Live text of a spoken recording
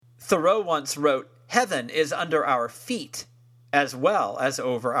Thoreau once wrote, "Heaven is under our feet as well as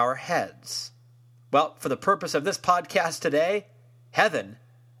over our heads." Well, for the purpose of this podcast today, heaven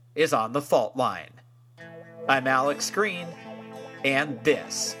is on the fault line. I'm Alex Green, and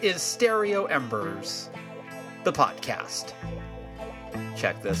this is Stereo Embers, the podcast.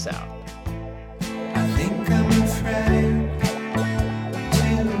 Check this out. I think I'm afraid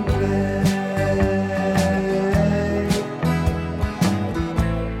to play.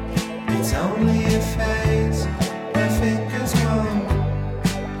 It's only a phase, my fingers won't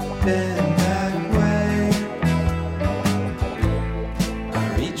bend that way. I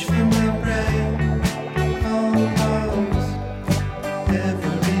reach for my brain almost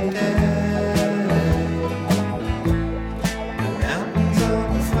every day. The mountain's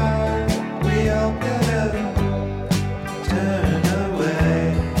on fire, we all gotta turn away.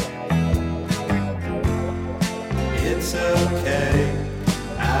 It's okay,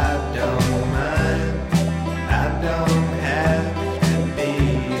 I don't mind. I don't have to be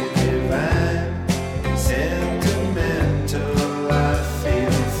divine. Sentimental, I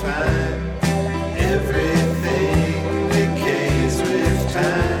feel fine. Everything decays with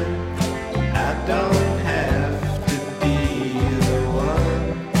time. I don't have to be the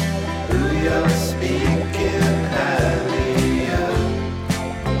one who you're speaking highly of.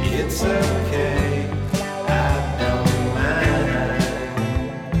 It's okay, I don't mind.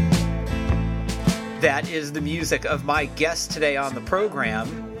 That is the music of my guest today on the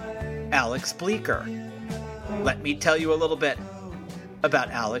program, Alex Bleeker. Let me tell you a little bit about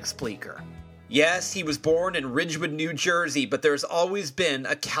Alex Bleeker. Yes, he was born in Ridgewood, New Jersey, but there's always been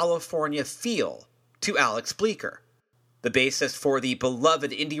a California feel to Alex Bleeker. The bassist for the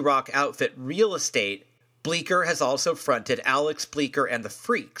beloved indie rock outfit Real Estate, Bleeker has also fronted Alex Bleeker and the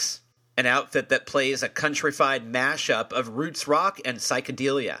Freaks, an outfit that plays a countrified mashup of roots rock and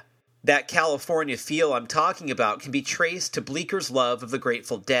psychedelia. That California feel I'm talking about can be traced to Bleeker's love of the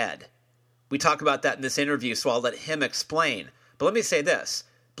Grateful Dead. We talk about that in this interview, so I'll let him explain. But let me say this.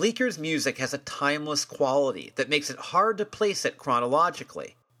 Bleeker's music has a timeless quality that makes it hard to place it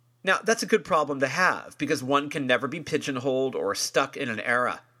chronologically. Now, that's a good problem to have, because one can never be pigeonholed or stuck in an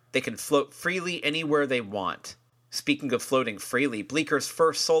era. They can float freely anywhere they want. Speaking of floating freely, Bleeker's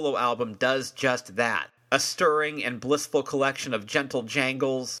first solo album does just that. A stirring and blissful collection of gentle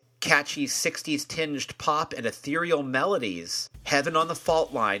jangles, catchy 60s tinged pop, and ethereal melodies. Heaven on the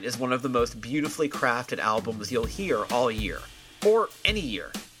Fault Line is one of the most beautifully crafted albums you'll hear all year. Or any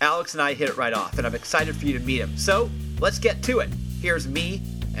year. Alex and I hit it right off, and I'm excited for you to meet him. So, let's get to it. Here's me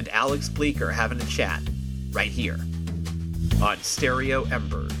and Alex Bleeker having a chat right here on Stereo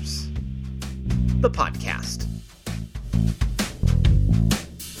Embers, the podcast.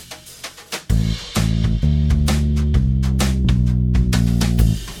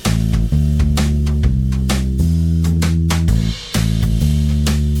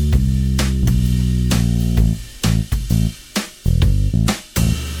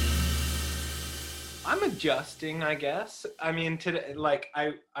 I'm adjusting, I guess. I mean, today, like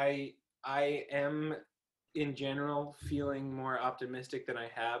I am in general feeling more optimistic than I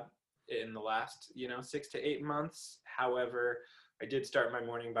have in the last, 6 to 8 months. However, I did start my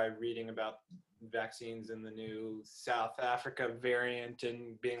morning by reading about vaccines and the new South Africa variant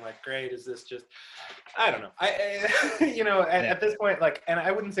and being like, great, is this just, I don't know. At this point, like, and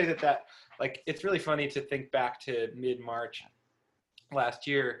I wouldn't say that, like, it's really funny to think back to mid-March last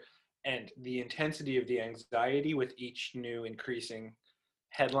year and the intensity of the anxiety with each new increasing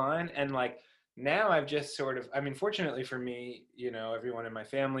headline. And like, now I've just sort of, I mean, fortunately for me, everyone in my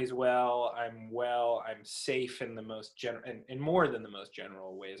family's well, I'm safe in the most in more than the most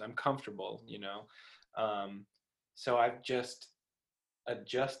general ways. I'm comfortable, so I've just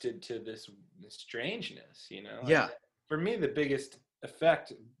adjusted to this strangeness, Yeah. For me, the biggest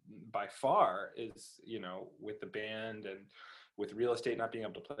effect by far is, with the band and with Real Estate not being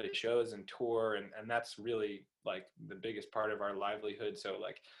able to play shows and tour, and that's really like the biggest part of our livelihood. So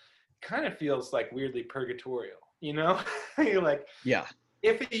like, kind of feels like weirdly purgatorial, You're like, Yeah.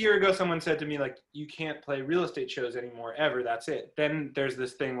 If a year ago someone said to me like, you can't play Real Estate shows anymore ever, that's it, then there's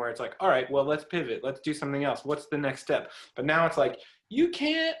this thing where it's like, all right, well, let's pivot, let's do something else, what's the next step? But now it's like, you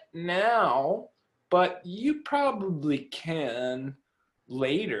can't now, but you probably can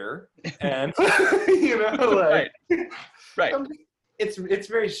later. And like, right. It's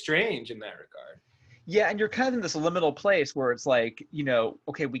very strange in that regard. Yeah, and you're kind of in this liminal place where it's like,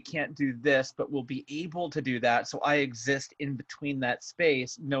 okay, we can't do this, but we'll be able to do that. So I exist in between that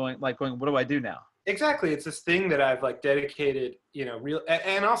space, knowing, like, going, what do I do now? Exactly. It's this thing that I've like dedicated, real,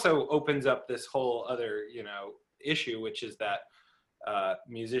 and also opens up this whole other, issue, which is that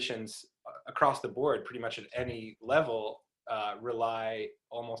musicians across the board, pretty much at any level, rely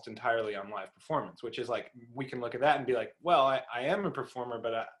almost entirely on live performance, which is like, we can look at that and be like, well, I am a performer,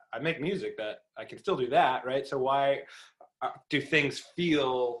 but I make music that I can still do that, right? So why do things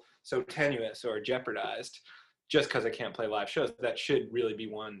feel so tenuous or jeopardized just because I can't play live shows? That should really be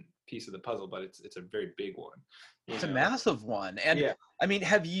one piece of the puzzle, but it's a very big one. It's a massive one. And yeah. I mean,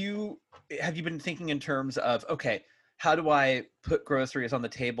 have you been thinking in terms of, okay, how do I put groceries on the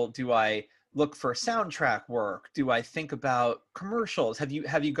table? Do I look for soundtrack work? Do I think about commercials? Have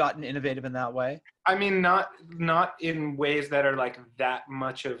you gotten innovative in that way? I mean, not in ways that are like that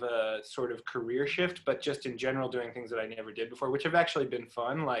much of a sort of career shift, but just in general doing things that I never did before, which have actually been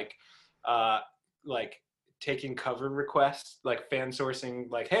fun. Like taking cover requests, like fan sourcing,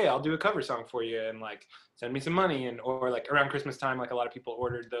 like, hey, I'll do a cover song for you, and like send me some money, and or like around Christmas time, like a lot of people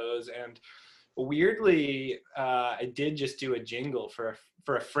ordered those. And weirdly, I did just do a jingle for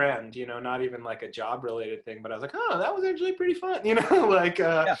a friend, you know, not even like a job related thing, but I was like, oh, that was actually pretty fun, you know, like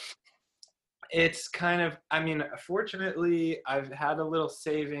yeah. It's kind of, I mean, fortunately, I've had a little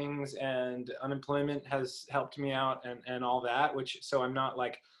savings, and unemployment has helped me out and all that, which, so I'm not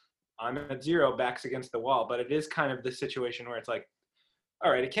like, I'm at zero, backs against the wall, but it is kind of the situation where it's like,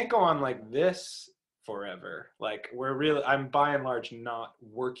 all right, it can't go on like this forever. Like I'm by and large not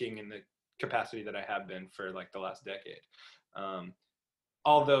working in the capacity that I have been for like the last decade.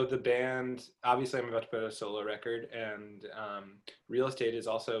 Although the band, obviously I'm about to put a solo record, and Real Estate has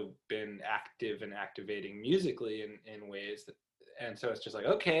also been active and activating musically in ways that, and so it's just like,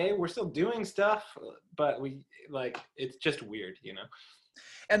 okay, we're still doing stuff, but we like, it's just weird, you know?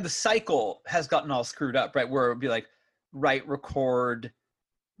 And the cycle has gotten all screwed up, right? Where it would be like, write, record,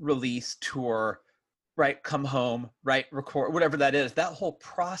 release, tour, right, come home, write, record, whatever that is. That whole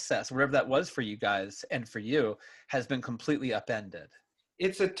process, whatever that was for you guys and for you, has been completely upended.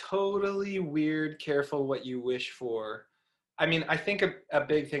 It's a totally weird, careful what you wish for. I mean, I think a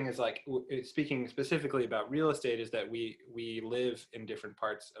big thing is like, speaking specifically about Real Estate, is that we live in different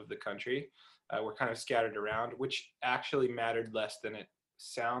parts of the country. We're kind of scattered around, which actually mattered less than it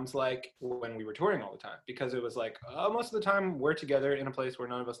sounds like when we were touring all the time, because it was like, most of the time we're together in a place where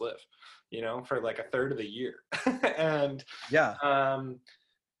none of us live, you know, for like a third of the year. And yeah.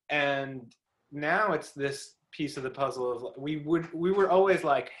 And now it's this piece of the puzzle of, we were always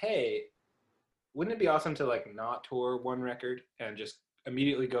like, hey, wouldn't it be awesome to like not tour one record and just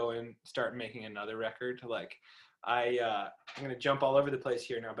immediately go and start making another record? Like I'm gonna jump all over the place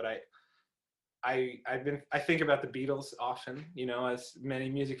here now, but I think about the Beatles often, you know, as many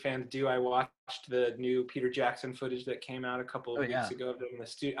music fans do. I watched the new Peter Jackson footage that came out a couple of weeks ago of them in the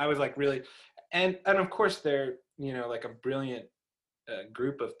studio. I was like, really, and of course they're, you know, like a brilliant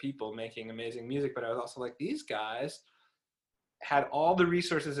group of people making amazing music, but I was also like, these guys had all the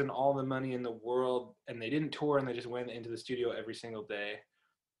resources and all the money in the world, and they didn't tour, and they just went into the studio every single day,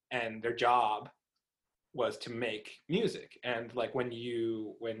 and their job was to make music. And like when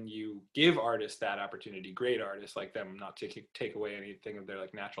you give artists that opportunity, great artists like them, not to take away anything of their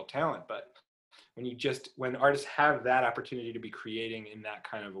like natural talent, but when artists have that opportunity to be creating in that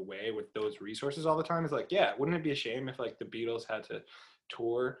kind of a way with those resources all the time, it's like, yeah, wouldn't it be a shame if like the Beatles had to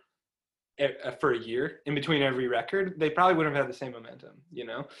tour for a year in between every record? They probably wouldn't have had the same momentum, you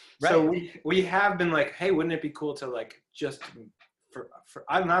know? Right. So we have been like, hey, wouldn't it be cool to like just for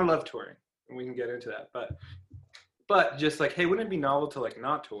I love touring, and we can get into that, but just like, hey, wouldn't it be novel to like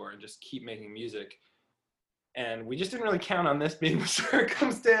not tour and just keep making music? And we just didn't really count on this being the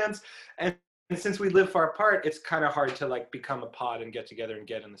circumstance. And since we live far apart, it's kind of hard to like become a pod and get together and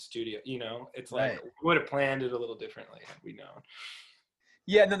get in the studio, you know? It's like, right. We would have planned it a little differently had we known.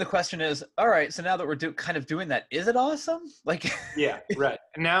 Yeah, and then the question is, all right, so now that we're kind of doing that, is it awesome? Like, yeah, right.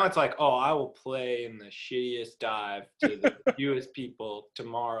 And now it's like, oh, I will play in the shittiest dive to the fewest people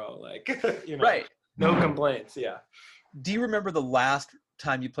tomorrow. Like, you know, right. No complaints. Yeah. Do you remember the last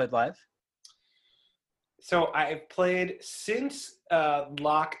time you played live? So I played since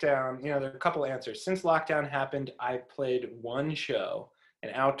lockdown. You know, there are a couple answers. Since lockdown happened, I played one show,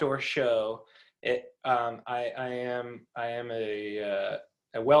 an outdoor show. I am a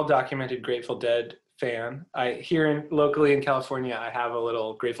well-documented Grateful Dead fan. Locally in California, I have a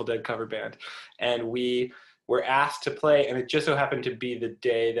little Grateful Dead cover band, and we were asked to play, and it just so happened to be the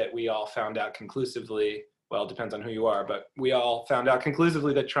day that we all found out conclusively. Well, it depends on who you are, but we all found out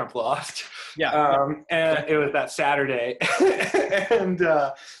conclusively that Trump lost. Yeah. And it was that Saturday, and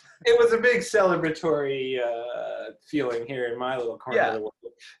it was a big celebratory feeling here in my little corner of the world.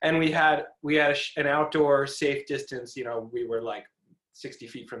 And we had an outdoor safe distance. You know, we were like 60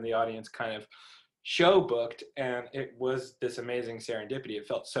 feet from the audience, kind of show booked, and it was this amazing serendipity. It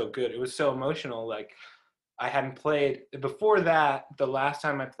felt so good. It was so emotional. Like, I hadn't played before that. The last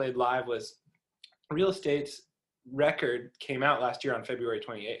time I played live was Real Estate's record came out last year on February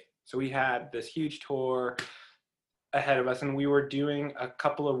 28th. So we had this huge tour ahead of us, and we were doing a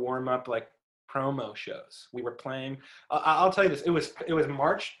couple of warm-up like promo shows. We were playing, I'll tell you this, it was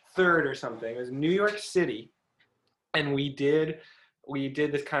March 3rd or something. It was New York City, and we did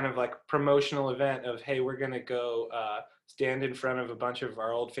this kind of like promotional event of, hey, we're gonna go stand in front of a bunch of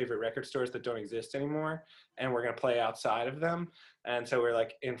our old favorite record stores that don't exist anymore, and we're gonna play outside of them. And so we're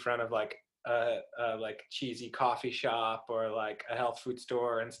like in front of like like cheesy coffee shop or like a health food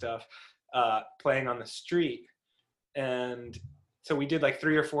store and stuff, playing on the street. And so we did like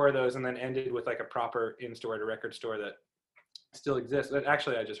 3 or 4 of those, and then ended with like a proper in-store at a record store that still exists. That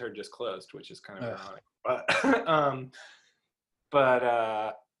actually I just heard just closed, which is kind of ironic.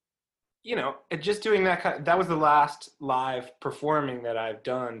 But you know, just doing that that was the last live performing that I've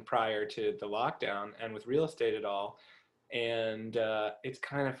done prior to the lockdown and with Real Estate at all. And it's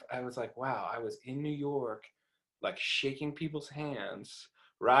kind of, I was like, wow, I was in New York, like shaking people's hands,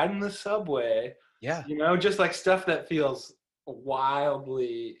 riding the subway, Yeah. you know, just like stuff that feels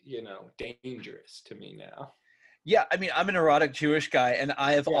wildly, you know, dangerous to me now. Yeah, I mean, I'm an erotic Jewish guy, and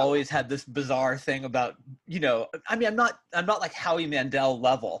I have always had this bizarre thing about, you know, I mean, I'm not like Howie Mandel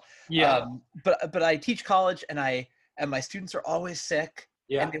level. Yeah. But I teach college, and my students are always sick.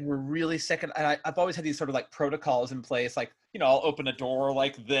 Yeah. And they were really sick, and I've always had these sort of like protocols in place, like, you know, I'll open a door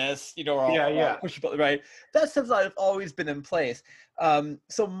like this, you know, or I'll push a button, right? That stuff's always been in place.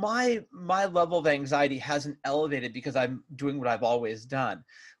 So my level of anxiety hasn't elevated because I'm doing what I've always done.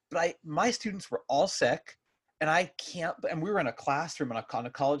 But my students were all sick. And and we were in a classroom on a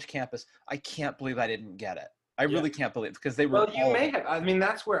college campus. I can't believe I didn't get it. I really can't believe it, because they were. Well, you may have. I mean,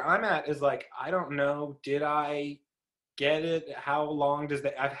 that's where I'm at, is like, I don't know. Did I get it? How long does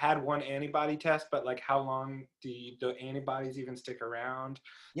that? I've had one antibody test, but like, how long do the antibodies even stick around?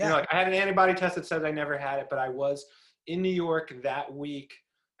 Yeah. You know, like, I had an antibody test that said I never had it, but I was in New York that week.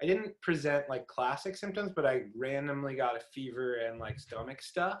 I didn't present like classic symptoms, but I randomly got a fever and like stomach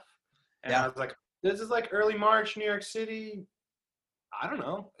stuff. And I was like, this is like early March, New York City. I don't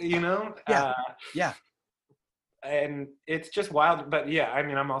know, you know? Yeah. And it's just wild. But yeah, I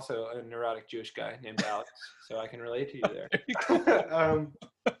mean, I'm also a neurotic Jewish guy named Alex, so I can relate to you there.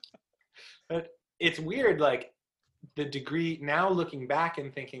 But it's weird, like, the degree, now looking back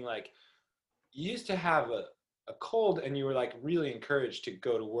and thinking, like, you used to have a cold and you were like really encouraged to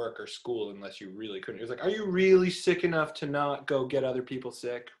go to work or school unless you really couldn't. It was like, are you really sick enough to not go get other people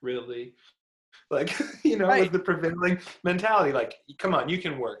sick? Really? Like, you know, was the prevailing mentality. Like, come on, you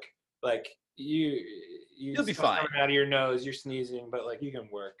can work. Like, you'll be fine. Coming out of your nose, you're sneezing, but like, you can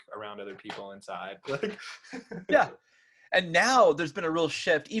work around other people inside. Like, yeah. And now there's been a real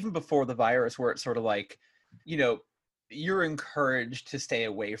shift, even before the virus, where it's sort of like, you know, you're encouraged to stay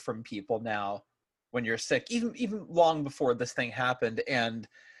away from people now when you're sick, even long before this thing happened. And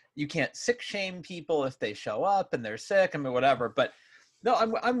you can't sick shame people if they show up and they're sick, I mean, whatever. But no,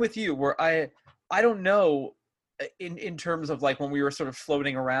 I'm with you, where I don't know, in terms of like when we were sort of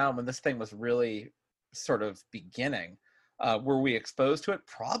floating around when this thing was really sort of beginning, were we exposed to it?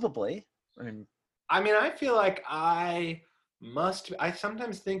 Probably. I mean, I feel like I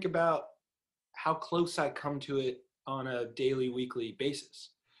sometimes think about how close I come to it on a daily, weekly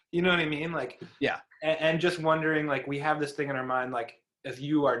basis. You know what I mean? Like, yeah. And just wondering, like, we have this thing in our mind, like, if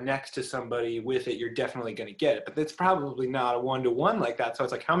you are next to somebody with it, you're definitely going to get it. But it's probably not a one-to-one like that. So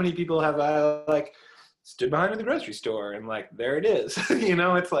it's like, how many people have I like stood behind in the grocery store and like, there it is. You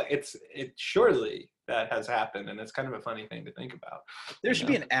know, it's like, it surely that has happened. And it's kind of a funny thing to think about. There should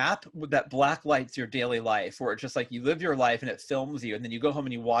be an app that black lights your daily life, where it's just like you live your life and it films you, and then you go home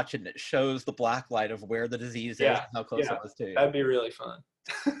and you watch it and it shows the black light of where the disease is and how close it was to you. That'd be really fun.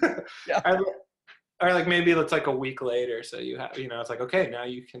 Yeah. Or like, maybe it's like a week later, so you have, you know, it's like, okay, now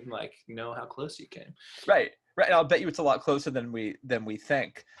you can like know how close you came. Right. And I'll bet you it's a lot closer than we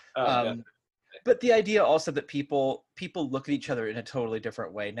think. But the idea also that people look at each other in a totally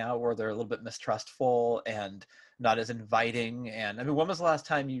different way now, where they're a little bit mistrustful and not as inviting. And I mean, when was the last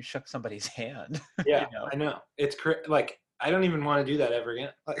time you shook somebody's hand? Yeah, you know? I know. It's like, I don't even want to do that ever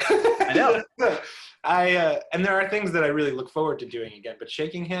again. Like, I know. And there are things that I really look forward to doing again, but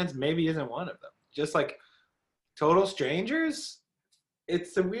shaking hands maybe isn't one of them. Just like total strangers,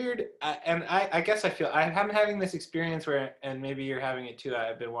 it's a weird, and I guess I feel I'm having this experience where, and maybe you're having it too.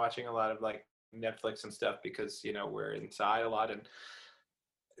 I've been watching a lot of like Netflix and stuff because, you know, we're inside a lot, and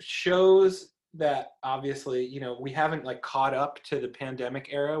shows that obviously, you know, we haven't like caught up to the pandemic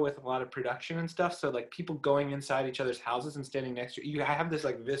era with a lot of production and stuff. So like people going inside each other's houses and standing next to you, I have this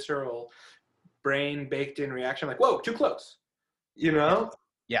like visceral brain baked in reaction, like, whoa, too close, you know?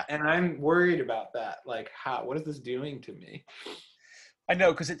 Yeah. And I'm worried about that. Like, what is this doing to me? I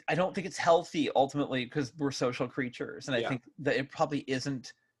know, because I don't think it's healthy ultimately, because we're social creatures, and I Yeah. think that it probably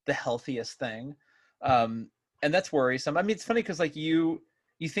isn't the healthiest thing, and that's worrisome. I mean, it's funny because like you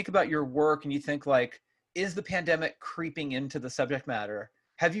think about your work and you think like, is the pandemic creeping into the subject matter?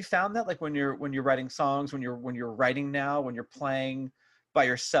 Have you found that like when you're writing songs, when you're writing now, when you're playing by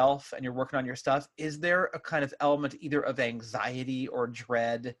yourself and you're working on your stuff, is there a kind of element either of anxiety or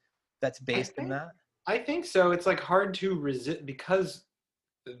dread that's based in that? I think so. It's like hard to resist because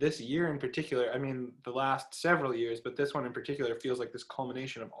this year in particular, I mean, the last several years, but this one in particular feels like this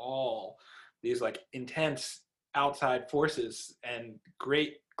culmination of all these like intense outside forces and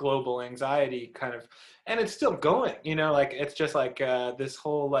great global anxiety kind of, and it's still going, you know, like it's just like this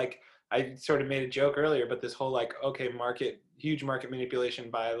whole like, I sort of made a joke earlier, but this whole like, okay, huge market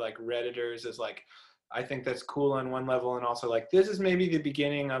manipulation by like Redditors is like, I think that's cool on one level, and also like this is maybe the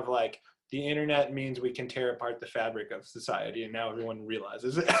beginning of like the internet means we can tear apart the fabric of society, and now everyone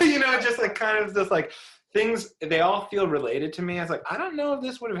realizes it. You know, just like kind of this like things, they all feel related to me. I was like, I don't know if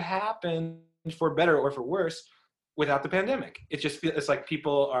this would have happened for better or for worse without the pandemic. It just feels, it's like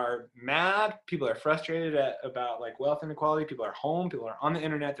people are mad, people are frustrated about like wealth inequality, people are home, people are on the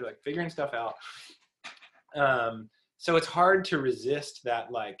internet, they're like figuring stuff out. So it's hard to resist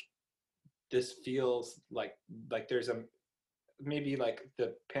that, like this feels like there's a maybe like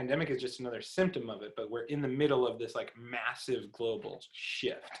the pandemic is just another symptom of it, but we're in the middle of this like massive global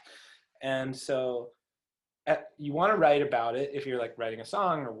shift. And so you want to write about it if you're like writing a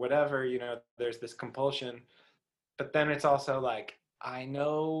song or whatever, you know, there's this compulsion, but then it's also like, I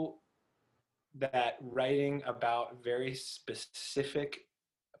know that writing about very specific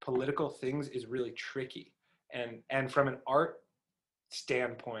political things is really tricky. And from an art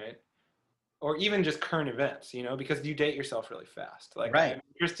standpoint, or even just current events, you know, because you date yourself really fast. Like, Right. I'm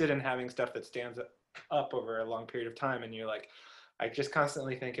interested in having stuff that stands up over a long period of time. And you're like, I just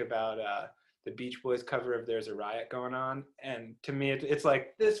constantly think about the Beach Boys cover of There's a Riot Going On. And to me, it's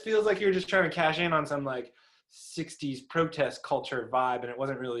like, this feels like you're just trying to cash in on some like 60s protest culture vibe, and it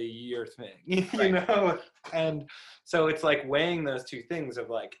wasn't really your thing, you Right. know? And so it's like weighing those two things of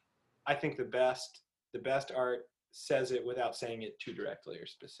like, I think the best art says it without saying it too directly or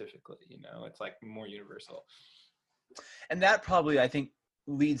specifically, you know, it's like more universal. And that probably, I think,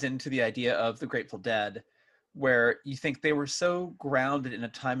 leads into the idea of the Grateful Dead, where you think they were so grounded in a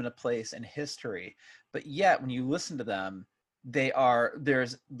time and a place and history, but yet when you listen to them, they're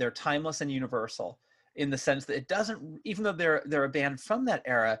timeless and universal in the sense that it doesn't, even though they're a band from that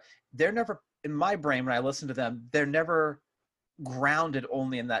era, they're never, in my brain when I listen to them, they're never grounded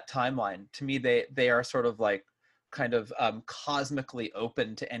only in that timeline. To me, they are sort of like kind of cosmically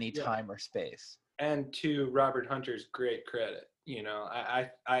open to any time or space. And to Robert Hunter's great credit, you know, I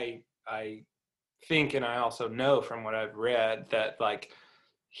think, and I also know from what I've read, that like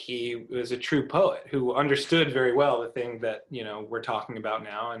he was a true poet who understood very well the thing that, you know, we're talking about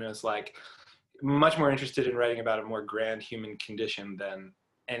now, and is like much more interested in writing about a more grand human condition than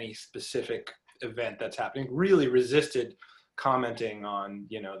any specific event that's happening. Really resisted commenting on,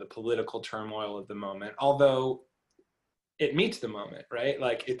 you know, the political turmoil of the moment, although it meets the moment, right?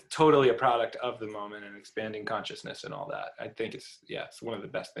 Like it's totally a product of the moment and expanding consciousness and all that. I think it's one of the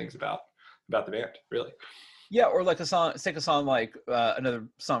best things about the band, really. Yeah, or like take a song like another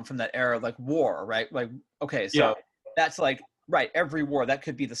song from that era, like War, right? Like, okay, so that's like, right, every war, that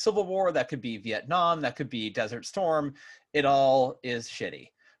could be the Civil War, that could be Vietnam, that could be Desert Storm. It all is shitty,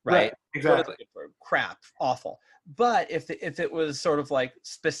 right? Exactly. Crap, awful. But if it was sort of like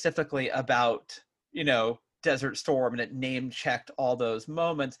specifically about, you know, Desert Storm, and it name checked all those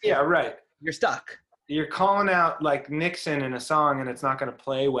moments. Yeah, right. You're stuck. You're calling out like Nixon in a song, and it's not going to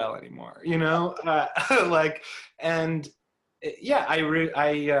play well anymore, you know. Like, and yeah,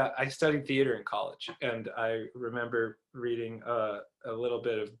 I studied theater in college, and I remember reading a little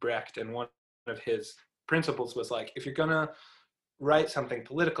bit of Brecht, and one of his principles was like, if you're gonna write something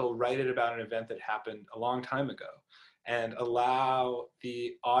political, write it about an event that happened a long time ago, and allow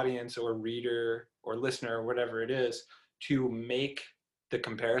the audience or reader or listener or whatever it is to make the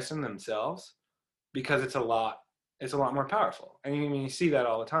comparison themselves, because it's a lot more powerful. And you see that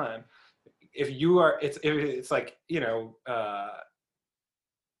all the time. If it's like, you know,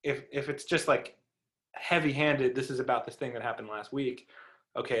 if it's just like heavy-handed, this is about this thing that happened last week,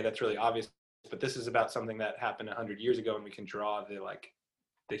 okay, that's really obvious, but this is about something that happened 100 years ago, and we can draw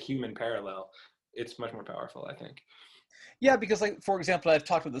the human parallel, it's much more powerful, I think. Yeah, because like for example, I've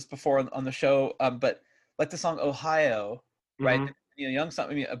talked about this before on the show, but like the song Ohio, right? Mhm. The Neil Young song,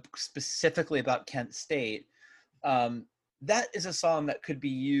 I mean, specifically about Kent State. Um, that is a song that could be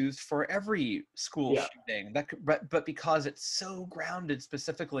used for every school Yeah. shooting. That could, but because it's so grounded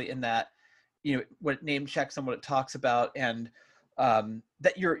specifically in that, what it name checks and what it talks about, and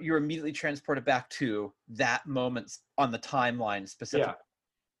that you're immediately transported back to that moment on the timeline specifically.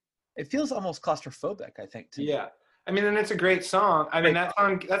 Yeah. It feels almost claustrophobic, I think, to me. Yeah. I mean, and it's a great song. I mean,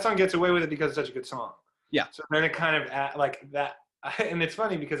 Great. that song gets away with it because it's such a good song. Yeah. So then it kind of like that. And it's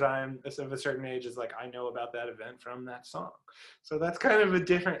funny because I'm of a certain age, is like I know about that event from that song. So that's kind of a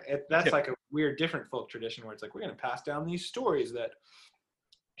different, that's like a weird different folk tradition where it's like we're going to pass down these stories that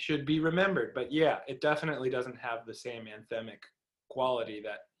should be remembered. But yeah, it definitely doesn't have the same anthemic quality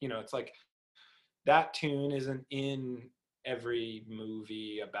that, it's like that tune isn't in every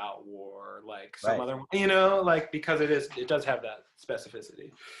movie about war like some Right. other, like because it does have that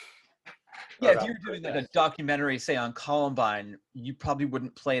specificity. Yeah, if you were doing like a documentary, say on Columbine, you probably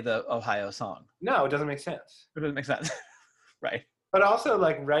wouldn't play the Ohio song. No, it doesn't make sense. It doesn't make sense. Right. But also,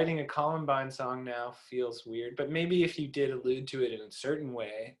 like, writing a Columbine song now feels weird. But maybe if you did allude to it in a certain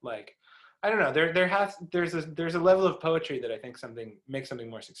way, like, I don't know, there's a level of poetry that I think makes something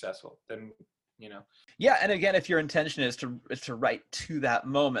more successful than, Yeah, and again, if your intention is to write to that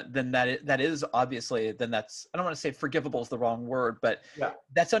moment, then that is obviously, then that's, I don't want to say forgivable is the wrong word, but yeah,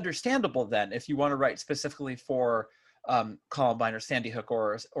 that's understandable. Then if you want to write specifically for Columbine or Sandy Hook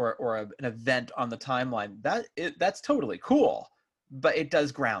or an event on the timeline, that's totally cool, but it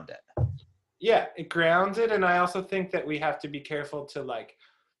does ground it. Yeah, it grounds it. And I also think that we have to be careful to, like,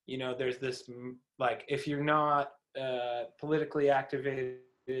 there's this, like, if you're not politically activated,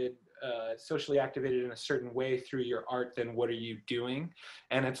 socially activated in a certain way through your art, then what are you doing?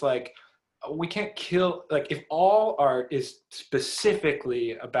 And it's like, we can't kill, like, if all art is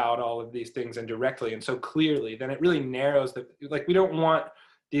specifically about all of these things and directly and so clearly, then it really narrows like, we don't want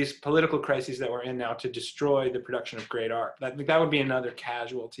these political crises that we're in now to destroy the production of great art. That would be another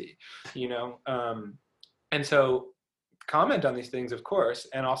casualty, and so comment on these things, of course,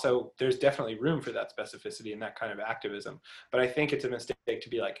 and also there's definitely room for that specificity and that kind of activism. But I think it's a mistake to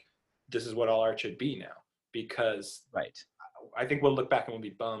be like, this is what all art should be now, because Right. I think we'll look back and we'll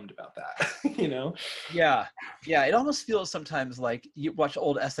be bummed about that, Yeah. It almost feels sometimes like you watch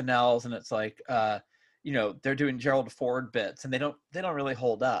old SNLs and it's like, they're doing Gerald Ford bits and they don't really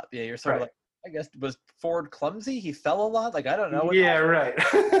hold up. Yeah, you're sort of like, I guess, was Ford clumsy? He fell a lot. Like, I don't know. Yeah, right.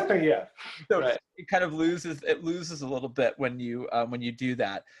 Yeah. So right. it kind of loses a little bit when you do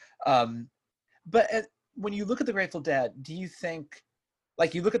that. But when you look at the Grateful Dead, do you think,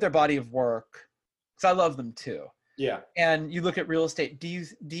 like, you look at their body of work, because I love them too. Yeah. And you look at Real Estate, do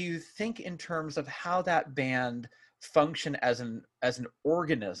you think in terms of how that band function as an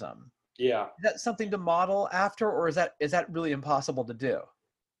organism? Yeah. Is that something to model after, or is that really impossible to do?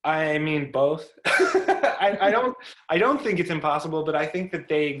 I mean, both. I don't think it's impossible, but I think that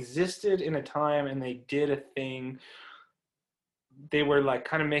they existed in a time and they did a thing. They were like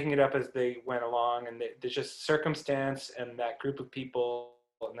kind of making it up as they went along, and there's just circumstance and that group of people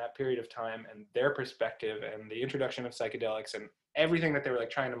in that period of time and their perspective and the introduction of psychedelics and everything that they were like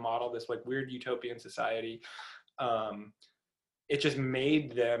trying to model this like weird utopian society. It just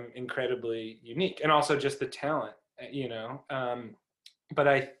made them incredibly unique, and also just the talent, but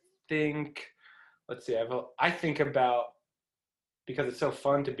I think, let's see, I think about, because it's so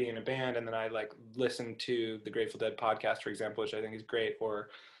fun to be in a band, and then I like listen to the Grateful Dead podcast, for example, which I think is great, or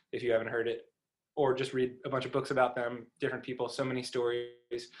if you haven't heard it, or just read a bunch of books about them, different people, so many stories,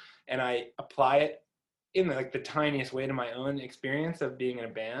 and I apply it in like the tiniest way to my own experience of being in a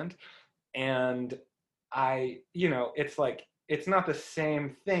band. And it's like, it's not the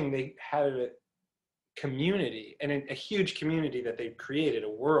same thing. They had a community, and a huge community that they've created, a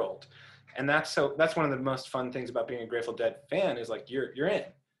world. And that's one of the most fun things about being a Grateful Dead fan, is like, you're in.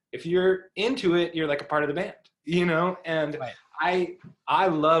 If you're into it, you're like a part of the band, and right. I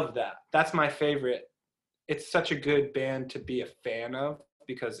love that. That's my favorite. It's such a good band to be a fan of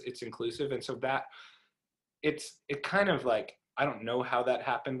because it's inclusive. And so that it kind of like, I don't know how that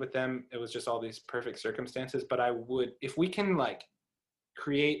happened with them. It was just all these perfect circumstances, but if we can like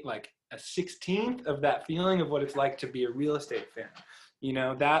create like a 16th of that feeling of what it's like to be a Real Estate fan,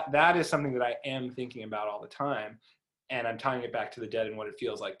 that is something that I am thinking about all the time. And I'm tying it back to the Dead and what it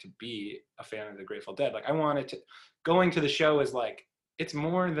feels like to be a fan of the Grateful Dead. Like, I wanted to, going to the show is like, it's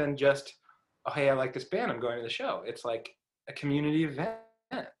more than just, oh, hey, I like this band, I'm going to the show. It's like a community event,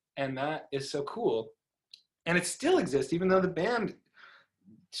 and that is so cool. And it still exists, even though the band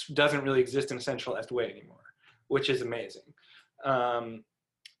doesn't really exist in a centralized way anymore, which is amazing.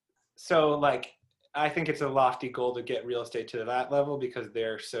 So like, I think it's a lofty goal to get real estate to that level because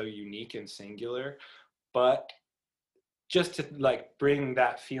they're so unique and singular, but just to like bring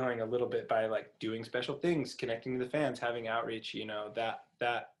that feeling a little bit by like doing special things, connecting to the fans, having outreach, you know, that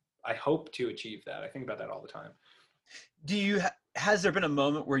I hope to achieve that. I think about that all the time. Has there been a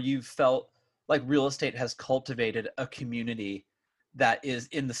moment where you felt like real estate has cultivated a community that is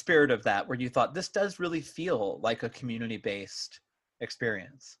in the spirit of that, where you thought this does really feel like a community-based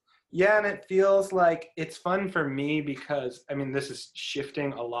experience? Yeah, and it feels like it's fun for me because, I mean, this is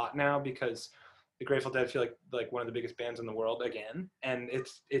shifting a lot now because the Grateful Dead feel like one of the biggest bands in the world again, and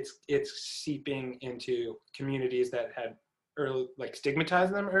it's seeping into communities that had early, like,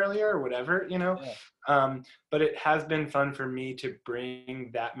 stigmatized them earlier or whatever, you know. Yeah. But it has been fun for me to bring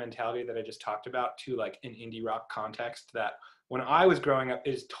that mentality that I just talked about to like an indie rock context that when I was growing up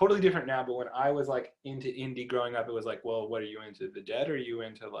is totally different now, but when I was like into indie growing up, it was like, well, what are you into, the Dead, or are you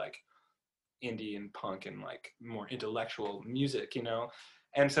into like indie and punk and like more intellectual music, you know?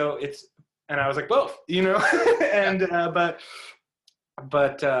 And so and I was like, both, you know. And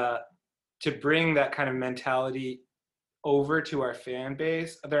but to bring that kind of mentality over to our fan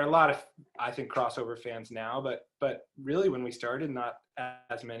base, there are a lot of, I think, crossover fans now, but really when we started, not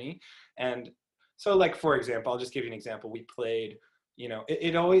as many. And so, like, for example, I'll just give you an example. We played, you know,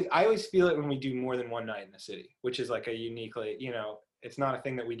 I always feel it when we do more than one night in the city, which is like a uniquely, you know, it's not a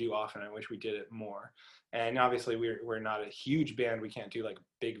thing that we do often. I wish we did it more. And obviously we're not a huge band. We can't do like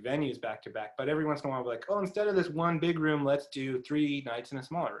big venues back to back, but every once in a while we're like, oh, instead of this one big room, let's do 3 nights in a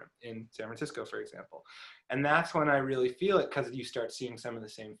smaller room in San Francisco, for example. And that's when I really feel it, because you start seeing some of the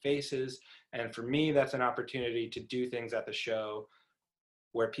same faces. And for me, that's an opportunity to do things at the show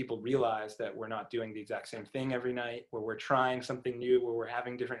where people realize that we're not doing the exact same thing every night, where we're trying something new, where we're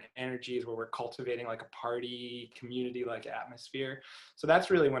having different energies, where we're cultivating like a party community like atmosphere. So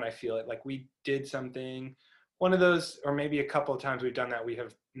that's really when I feel it. Like, we did something, one of those, or maybe a couple of times we've done that, we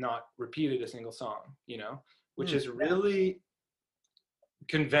have not repeated a single song, you know, which is really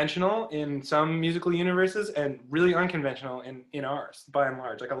conventional in some musical universes and really unconventional in ours, by and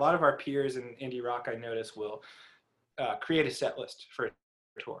large. Like, a lot of our peers in indie rock, I notice, will create a set list for a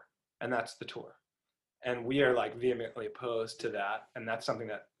tour, and that's the tour. And we are like vehemently opposed to that, and that's something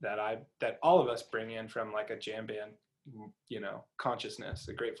that all of us bring in from like a jam band, you know, consciousness,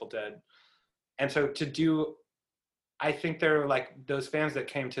 the Grateful Dead. And so I think there are like those fans that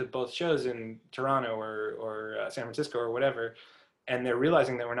came to both shows in Toronto or San Francisco or whatever, and they're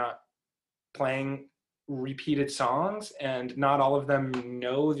realizing that we're not playing repeated songs, and not all of them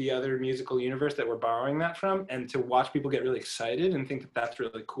know the other musical universe that we're borrowing that from. And to watch people get really excited and think that that's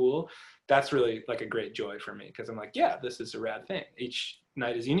really cool, that's really like a great joy for me, because I'm like, yeah, this is a rad thing. Each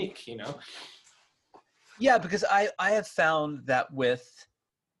night is unique, you know? Yeah, because I have found that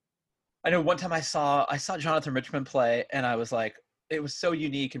I know one time I saw Jonathan Richman play, and I was like, it was so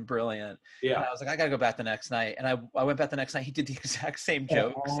unique and brilliant. Yeah. And I was like, I gotta go back the next night. And I went back the next night. He did the exact same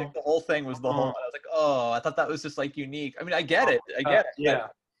jokes. Like, the whole thing was the whole. I was like, oh, I thought that was just like unique. I mean, I get it. Yeah.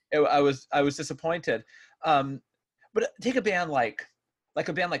 I was disappointed. But take a band like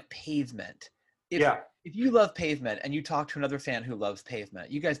Pavement. If you love Pavement and you talk to another fan who loves Pavement,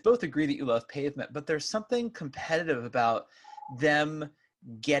 you guys both agree that you love Pavement, but there's something competitive about them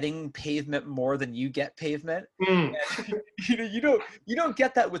getting Pavement more than you get Pavement. And, you don't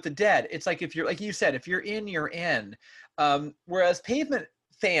get that with the Dead. It's like, if you're, like you said, if you're in, you're in. Whereas Pavement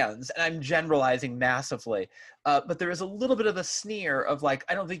fans, and I'm generalizing massively, but there is a little bit of a sneer of like,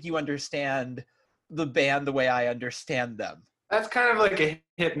 I don't think you understand the band the way I understand them. That's kind of like a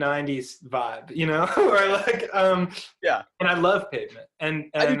hip 90s vibe, you know? Or like, yeah. And I love Pavement.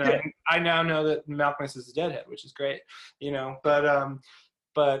 And I now know that Malcolm X is a Deadhead, which is great, you know?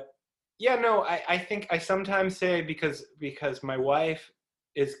 But yeah, no, I think I sometimes say, because my wife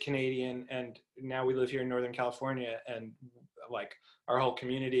is Canadian and now we live here in Northern California, and like our whole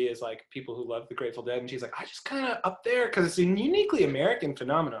community is like people who love the Grateful Dead, and she's like, I just kind of up there, because it's a uniquely American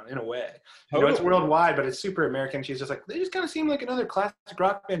phenomenon in a way. You know, it's worldwide, but it's super American. She's just like, they just kind of seem like another classic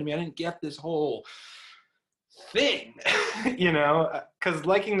rock band to me. I didn't get this whole thing, you know, because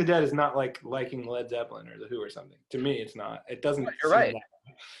liking the Dead is not like liking Led Zeppelin or The Who or something. To me, it's not. It doesn't. You're right.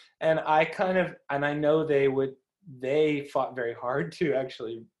 And I know they fought very hard to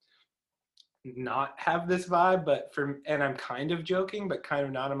actually not have this vibe, and I'm kind of joking, but kind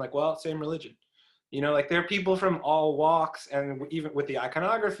of not. I'm like, well, same religion. You know, like, there are people from all walks, and even with the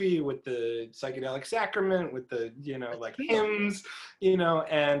iconography, with the psychedelic sacrament, with the, you know, like hymns, you know,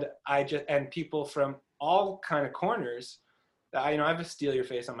 and people from all kind of corners I have a steal your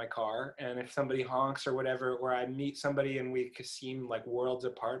face on my car, and if somebody honks or whatever, or I meet somebody and we seem like worlds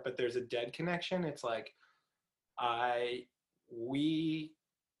apart, but there's a Dead connection, it's like we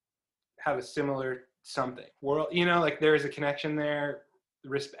have a similar something world, like there is a connection there.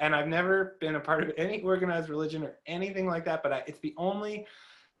 And I've never been a part of any organized religion or anything like that, but it's the only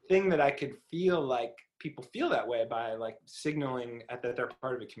thing that I could feel like people feel that way by, like, signaling that they're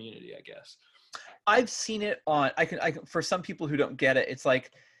part of a community, I guess. I've seen it on, I can, for some people who don't get it, it's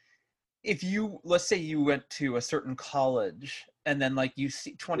like, if let's say you went to a certain college and then, like, you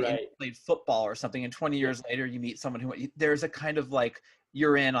see 20 and played football or something, and 20 years later you meet someone who, there's a kind of like,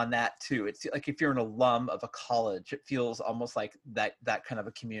 you're in on that too. It's like, if you're an alum of a college, it feels almost like that kind of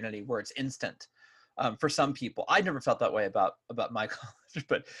a community where it's instant. For some people, I never felt that way about my college,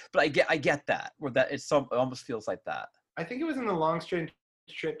 but I get that, where that it almost feels like that. I think it was in the Long Straight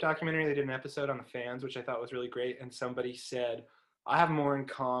Trip documentary, they did an episode on the fans, which I thought was really great. And somebody said, I have more in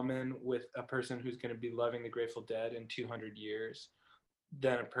common with a person who's going to be loving the Grateful Dead in 200 years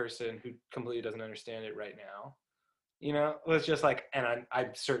than a person who completely doesn't understand it right now. It's just like, and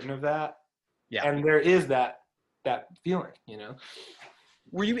I'm certain of that. Yeah. And there is that feeling,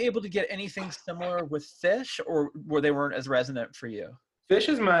 Were you able to get anything similar with Phish, or they weren't as resonant for you? Phish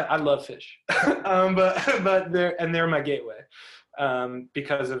is I love Phish, but they're my gateway,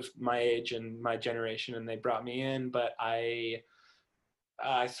 because of my age and my generation, and they brought me in. But I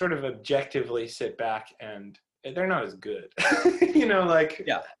sort of objectively sit back, and they're not as good,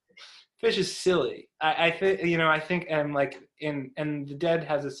 Yeah. Phish is silly. I think, and like and the Dead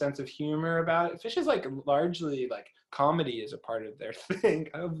has a sense of humor about it. Phish is like largely like comedy is a part of their thing,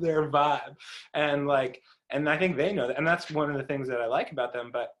 of their vibe, and I think they know that, and that's one of the things that I like about them.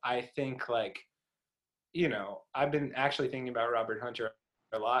 But I think, like, I've been actually thinking about Robert Hunter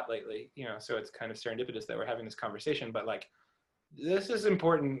a lot lately, so it's kind of serendipitous that we're having this conversation. But like, this is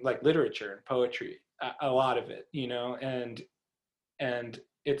important, like literature and poetry, a lot of it, and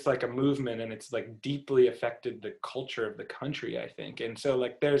it's like a movement, and it's like deeply affected the culture of the country, I think. And so,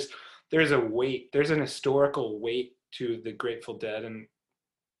 like, there's a weight, there's an historical weight to the Grateful Dead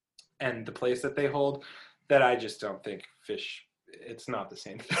and the place that they hold that I just don't think Phish, it's not the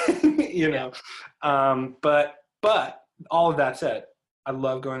same thing, but all of that said, I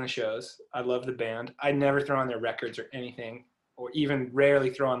love going to shows. I love the band. I never throw on their records or anything, or even rarely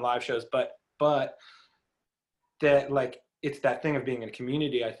throw on live shows, but that, like, it's that thing of being in a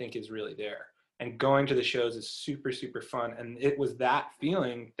community, I think, is really there. And going to the shows is super, super fun. And it was that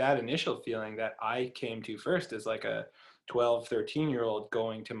feeling, that initial feeling, that I came to first as like a 12, 13-year-old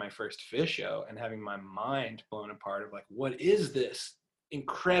going to my first Phish show and having my mind blown apart of, like, what is this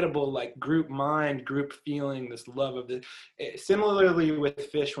incredible, like, group mind, group feeling, this love of this. Similarly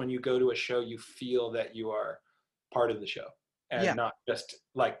with Phish, when you go to a show, you feel that you are part of the show, and not just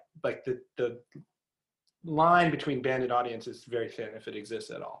like the line between band and audience is very thin, if it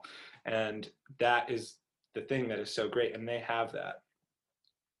exists at all. And that is the thing that is so great, and they have that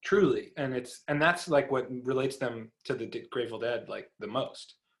truly. And that's like what relates them to the Grateful Dead, like, the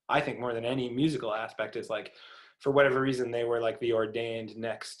most, I think, more than any musical aspect, is like, for whatever reason, they were like the ordained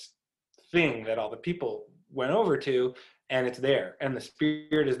next thing that all the people went over to, and it's there, and the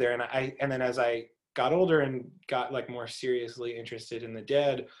spirit is there. And then as I got older and got, like, more seriously interested in the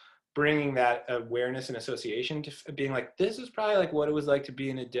Dead, bringing that awareness and association to being like, this is probably like what it was like to be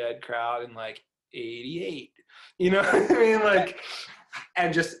in a Dead crowd in like 88, what I mean? Like,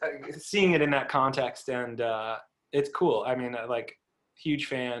 and just seeing it in that context, and it's cool. I mean, like, huge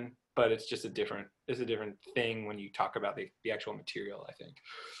fan, but it's just a different thing when you talk about the actual material, I think.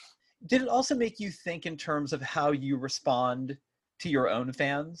 Did it also make you think in terms of how you respond to your own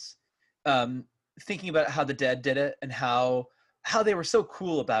fans? Thinking about how the Dead did it, and how they were so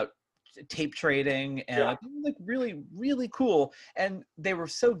cool about tape trading, and like really, really cool, and they were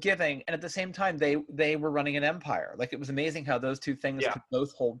so giving, and at the same time they were running an empire. Like, it was amazing how those two things could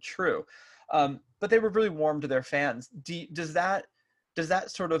both hold true. But they were really warm to their fans. Does that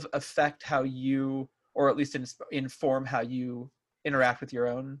sort of affect how you, or at least inform how you interact with your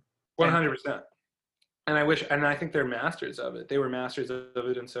own? 100%. And I think they're masters of it. They were masters of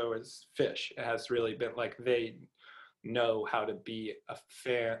it, and so is Phish. It has really been, like, they know how to be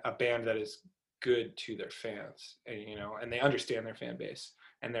a band that is good to their fans, and and they understand their fan base,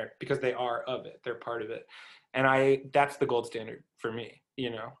 and because they are of it, they're part of it. And that's the gold standard for me,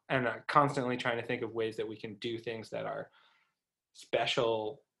 and I'm constantly trying to think of ways that we can do things that are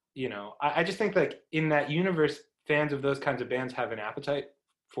special. I just think, like, in that universe, fans of those kinds of bands have an appetite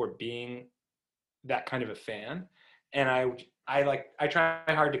for being that kind of a fan, and I try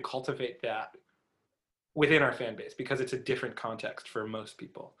hard to cultivate that within our fan base, because it's a different context for most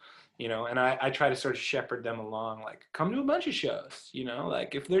people, you know. And I try to sort of shepherd them along, like, come to a bunch of shows, you know,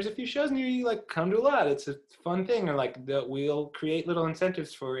 like if there's a few shows near you, like come to a lot, it's a fun thing. Or like we'll create little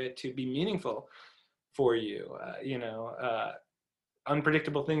incentives for it to be meaningful for you. You know,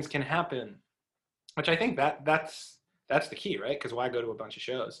 unpredictable things can happen, which I think that's the key, right? Because why go to a bunch of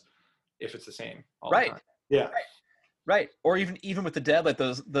shows if it's the same all the time? Yeah. Right. Or even with the Dead, like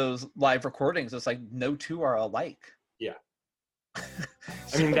those live recordings, it's like no two are alike. Yeah.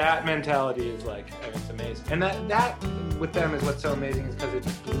 I mean, that mentality is like, I mean, it's amazing. And that with them is what's so amazing, is because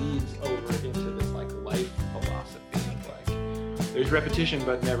it bleeds over into this like life philosophy. Like there's repetition,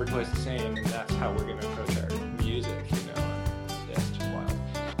 but never twice the same. And that's how we're going to approach our music, you know. Yeah, it's just wild.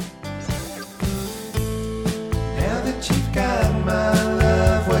 Now that you've got my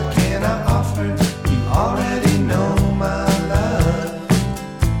love, what can I offer? You already know my love.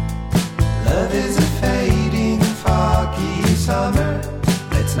 Love is a fading, foggy summer.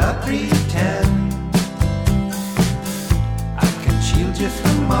 Let's not pretend. I can shield you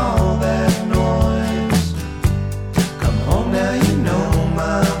from all that noise. Come home now, you know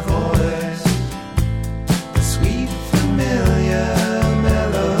my voice. The sweet familiar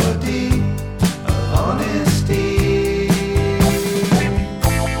melody of honesty.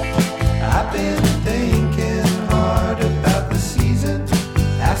 I've been thinking hard about the season,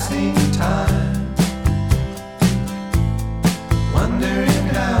 passing time, wondering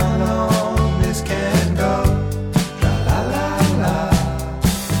how long this can go. Tra la la la.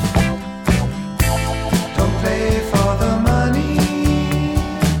 Don't play for the money,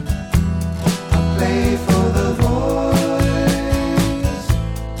 I play for the voice.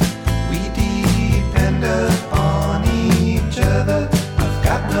 We depend upon each other. I've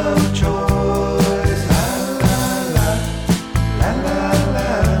got no choice. La la la, la la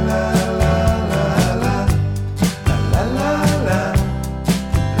la la la la la la la la la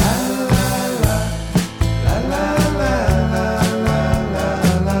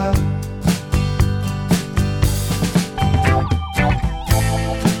la la.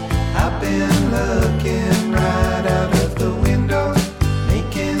 I've been looking right out of the window,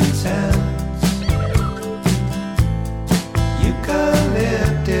 making sense.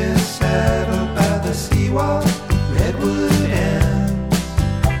 Eucalyptus settled by the seawall, redwood ends.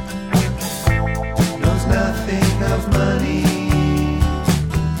 Knows nothing of money,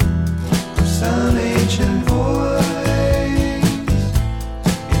 some ancient voice.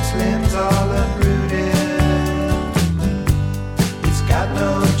 Its limbs all uprooted, it's got no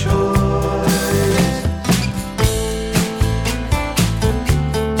choice.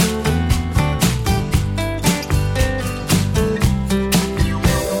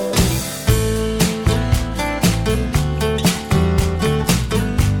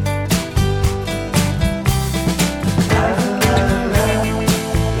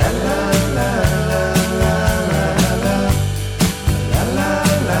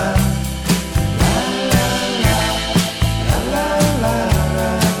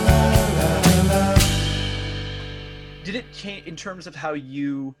 Did it change in terms of how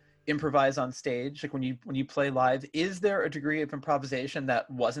you improvise on stage? Like when you play live, is there a degree of improvisation that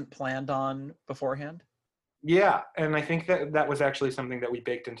wasn't planned on beforehand? Yeah, and I think that was actually something that we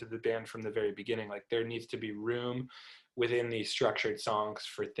baked into the band from the very beginning. Like there needs to be room within these structured songs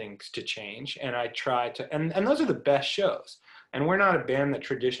for things to change. And I try to, and those are the best shows. And we're not a band that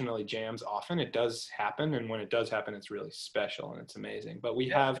traditionally jams often. It does happen, and when it does happen, it's really special and it's amazing. But we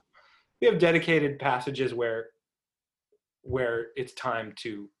have dedicated passages where it's time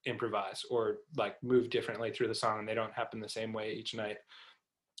to improvise or like move differently through the song, and they don't happen the same way each night.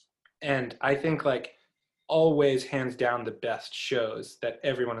 And I think like always, hands down, the best shows that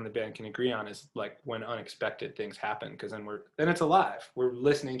everyone in the band can agree on is like when unexpected things happen, because then it's alive. We're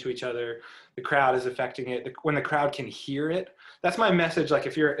listening to each other. The crowd is affecting it. When the crowd can hear it, that's my message. Like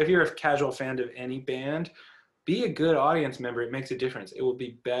if you're a casual fan of any band, be a good audience member. It makes a difference. It will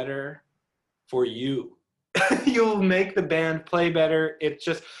be better for you. You'll make the band play better. It's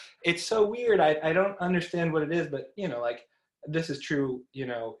so weird. I don't understand what it is, but you know, like this is true, you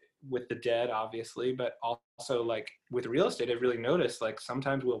know, with the Dead, obviously, but also like with real estate, I've really noticed like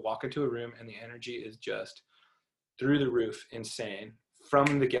sometimes we'll walk into a room and the energy is just through the roof, insane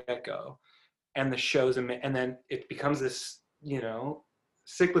from the get-go, and the show's and then it becomes this, you know,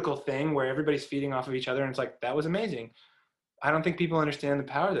 cyclical thing where everybody's feeding off of each other, and it's like, that was amazing. I don't think people understand the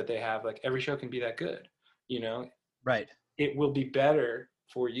power that they have. Like every show can be that good, you know? Right. It will be better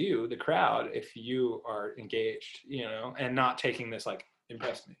for you, the crowd, if you are engaged, you know, and not taking this like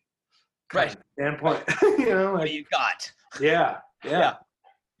impress me Right. standpoint. You know, like, What do you got? yeah.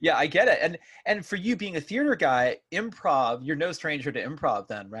 Yeah, I get it. And for you being a theater guy, improv, you're no stranger to improv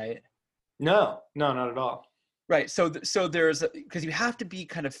then, right? No, no, not at all. Right. So so there's because you have to be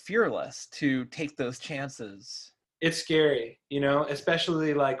kind of fearless to take those chances. It's scary, you know,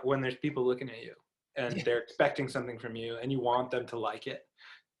 especially like when there's people looking at you and Yeah. they're expecting something from you and you want them to like it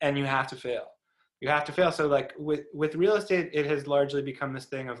and you have to fail. You have to fail. So like with real estate, it has largely become this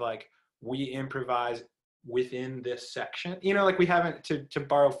thing of like we improvise within this section. You know, like we haven't to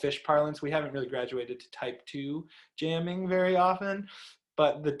borrow fish parlance, we haven't really graduated to type 2 jamming very often,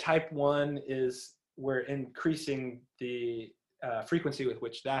 but the type 1 is we're increasing the frequency with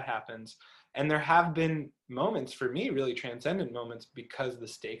which that happens. And there have been moments for me, really transcendent moments, because the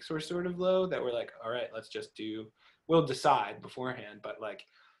stakes were sort of low, that we're like, all right, let's just we'll decide beforehand, but like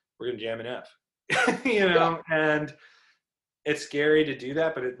we're gonna jam an F, you Yeah. know. And it's scary to do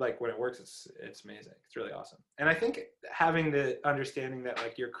that, but it, like when it works, it's amazing. It's really awesome. And I think having the understanding that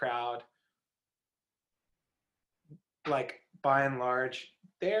like your crowd, like by and large,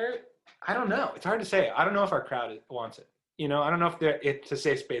 they're, I don't know, it's hard to say. I don't know if our crowd wants it. You know, I don't know if it's a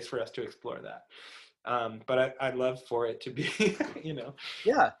safe space for us to explore that. But I'd love for it to be, you know.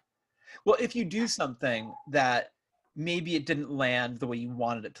 Yeah. Well, if you do something that maybe it didn't land the way you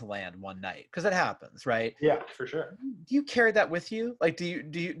wanted it to land one night, because that happens, right? Yeah, for sure. Do you carry that with you? Like,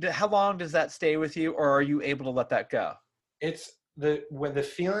 how long does that stay with you, or are you able to let that go? It's when the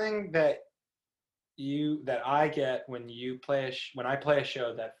feeling that I get when when I play a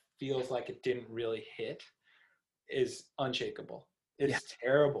show that feels like it didn't really hit is unshakable. Yeah. It's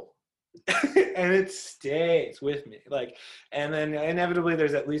terrible. And it stays with me. Like, and then inevitably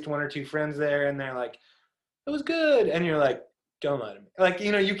there's at least one or two friends there and they're like, it was good. And you're like, don't let him. Like,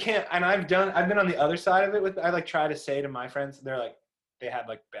 you know, you can't, and I've been on the other side of it I like try to say to my friends, they're like, they had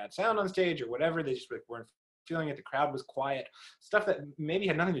like bad sound on stage or whatever. They just like weren't feeling it. The crowd was quiet, stuff that maybe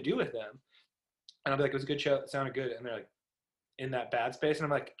had nothing to do with them. And I'll be like, it was a good show. It sounded good. And they're like, in that bad space. And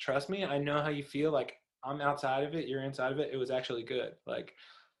I'm like, trust me, I know how you feel. Like, I'm outside of it. You're inside of it. It was actually good. Like,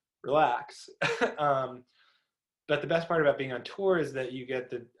 relax. But the best part about being on tour is that you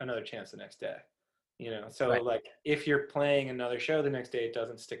get another chance the next day. You know, so Right. like if you're playing another show the next day, it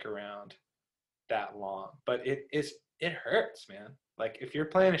doesn't stick around that long. But it hurts, man. Like if you're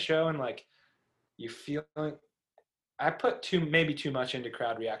playing a show and like you feel like, I put maybe too much into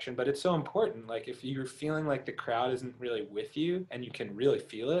crowd reaction, but it's so important. Like if you're feeling like the crowd isn't really with you and you can really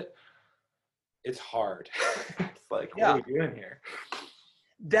feel it, it's hard. It's like, what Yeah. are we doing here?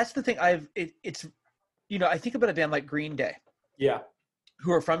 That's the thing. It's you know, I think about a band like Green Day, Yeah.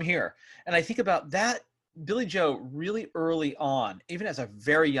 who are from here, and I think about that. Billy Joe, really early on, even as a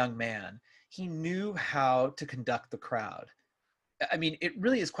very young man, he knew how to conduct the crowd. I mean, it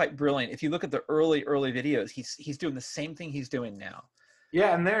really is quite brilliant. If you look at the early videos, he's doing the same thing he's doing now.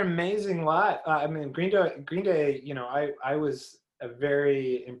 Yeah, and they're amazing live. I mean, Green Day. You know, I was a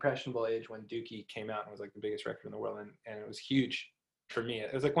very impressionable age when Dookie came out and was like the biggest record in the world, and it was huge for me.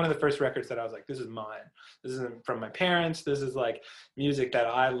 It was like one of the first records that I was like, this is mine. This isn't from my parents. This is like music that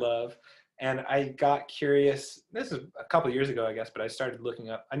I love. And I got curious. This is a couple years ago, I guess, but I started looking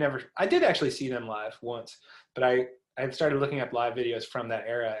up. I did actually see them live once, but I started looking up live videos from that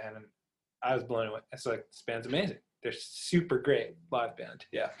era, and I was blown away. It's like, this band's amazing. They're super great live band.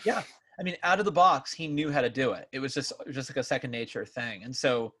 Yeah. Yeah. I mean, out of the box, he knew how to do it. It was just like a second nature thing. And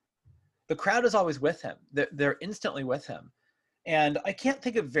so the crowd is always with him. They're instantly with him. And I can't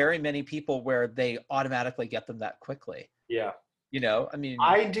think of very many people where they automatically get them that quickly. Yeah. You know, I mean,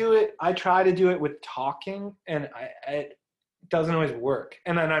 I try to do it with talking, and it doesn't always work.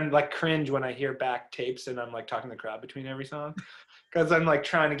 And then I'm like cringe when I hear back tapes and I'm like talking to the crowd between every song, because I'm like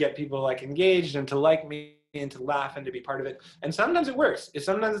trying to get people like engaged and to like me and to laugh and to be part of it. And sometimes it works.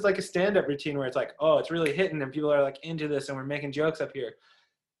 Sometimes it's like a stand-up routine where it's like, oh, it's really hitting and people are like into this and we're making jokes up here.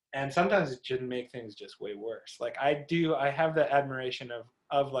 And sometimes it should make things just way worse. Like I have that admiration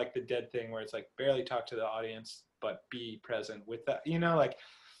of like the Dead thing where it's like barely talk to the audience, but be present with that, you know, like,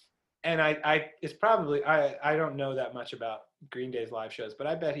 and it's probably, I don't know that much about Green Day's live shows, but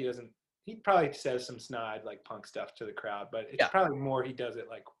I bet he probably says some snide like punk stuff to the crowd, but it's probably more he does it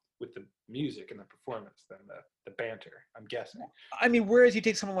like with the music and the performance than the banter, I'm guessing. I mean, whereas you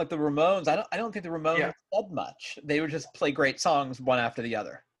take someone like the Ramones, I don't think the Ramones said much. They would just play great songs one after the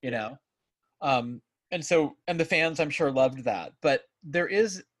other, you know? And the fans, I'm sure, loved that. But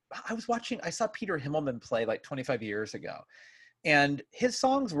I saw Peter Himmelman play like 25 years ago, and his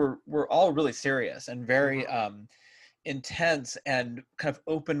songs were all really serious and very intense and kind of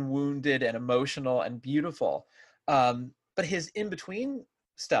open wounded and emotional and beautiful. But his in between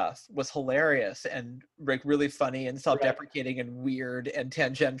stuff was hilarious and like really funny and self-deprecating and weird and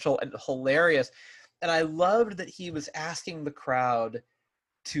tangential and hilarious. And I loved that he was asking the crowd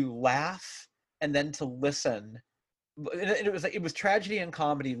to laugh and then to listen. And it was like, it was tragedy and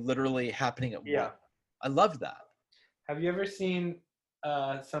comedy literally happening at once. I loved that. Have you ever seen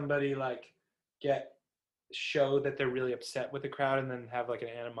somebody like show that they're really upset with the crowd and then have like an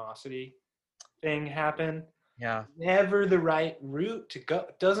animosity thing happen? Yeah. Never the right route to go.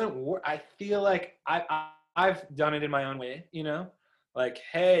 It doesn't work. I feel like I've done it in my own way, you know, like,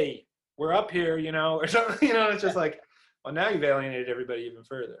 hey, we're up here, you know, or something, you know. It's just like, well, now you've alienated everybody even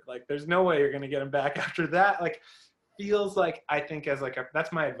further. Like, there's no way you're gonna get them back after that. Like, feels like, I think as like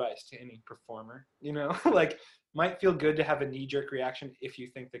that's my advice to any performer, you know, like, might feel good to have a knee-jerk reaction if you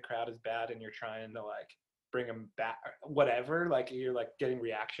think the crowd is bad and you're trying to like bring them back, whatever. Like, you're like getting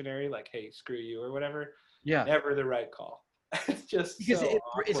reactionary, like, hey, screw you or whatever. Yeah. Never the right call. It's just because so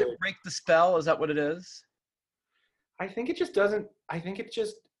is it break the spell? Is that what it is? I think it just doesn't. I think it's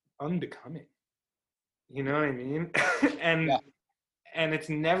just unbecoming. You know what I mean? and it's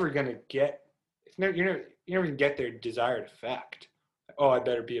never gonna get. You're never gonna get their desired effect. Oh, I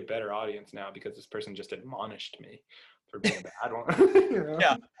better be a better audience now because this person just admonished me for being a bad one. You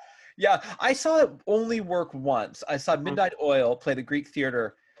know? Yeah. I saw it only work once. I saw Midnight Oil play the Greek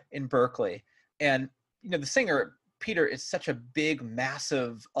Theater in Berkeley, and you know, the singer Peter is such a big,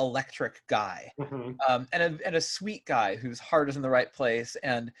 massive, electric guy, and a sweet guy whose heart is in the right place.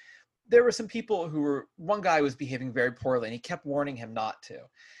 And there were some people one guy was behaving very poorly, and he kept warning him not to.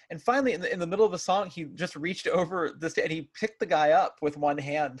 And finally, in the middle of the song, he just reached over and he picked the guy up with one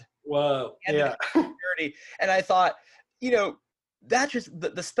hand. Whoa! Yeah. And I thought, you know, that just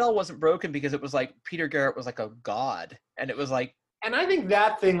the spell wasn't broken because it was like Peter Garrett was like a god, and it was like. And I think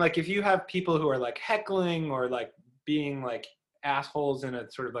that thing, like, if you have people who are like heckling or like being like assholes in a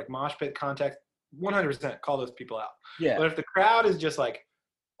sort of like mosh pit context, 100% call those people out. Yeah. But if the crowd is just like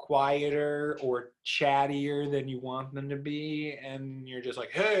quieter or chattier than you want them to be, and you're just like,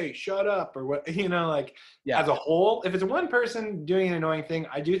 hey, shut up, or what, you know, like, as a whole, if it's one person doing an annoying thing,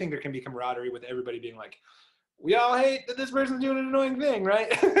 I do think there can be camaraderie with everybody being like, we all hate that this person's doing an annoying thing,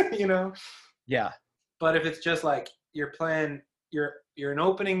 right? You know? Yeah. But if it's just like you're playing, you're an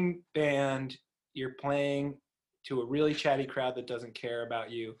opening band, you're playing to a really chatty crowd that doesn't care about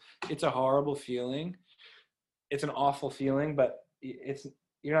you, it's a horrible feeling. It's an awful feeling, but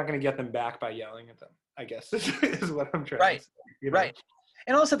you're not going to get them back by yelling at them, I guess, is what I'm trying to say. You know? Right.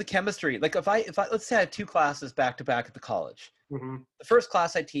 And also the chemistry. Like if I let's say I have 2 classes back to back at the college. Mm-hmm. The first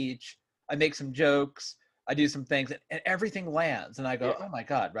class I teach, I make some jokes, I do some things, and everything lands. And I go, oh my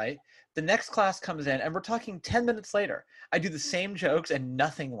God, right? The next class comes in, and we're talking 10 minutes later. I do the same jokes, and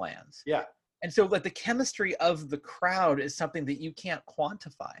nothing lands. Yeah. And so like the chemistry of the crowd is something that you can't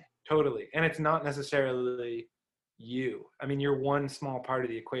quantify. Totally. And it's not necessarily you. I mean, you're one small part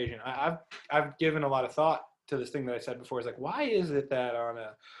of the equation. I've given a lot of thought to this thing that I said before. It's like, why is it that on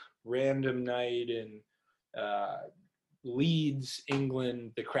a random night in Leeds,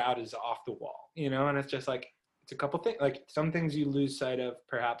 England, the crowd is off the wall, you know? And it's just like, it's a couple things, like some things you lose sight of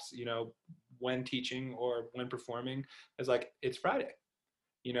perhaps, you know, when teaching or when performing, is like, it's Friday,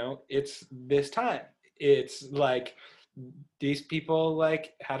 you know, it's this time. It's like, these people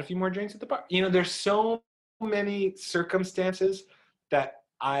like had a few more drinks at the bar. You know, there's so many circumstances that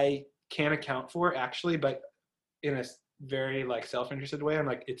I can't account for actually, but in a very like self-interested way, I'm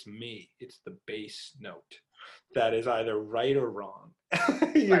like, it's me. It's the bass note that is either right or wrong,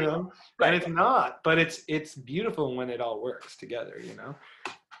 you know? And it's not, but it's beautiful when it all works together, you know?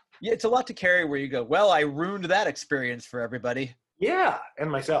 Yeah, it's a lot to carry where you go, well, I ruined that experience for everybody. Yeah, and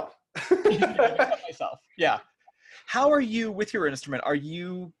myself. Myself, yeah. How are you with your instrument? Are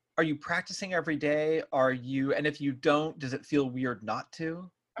you practicing every day? And if you don't, does it feel weird not to?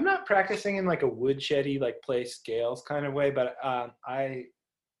 I'm not practicing in like a woodsheddy, like play scales kind of way, but I,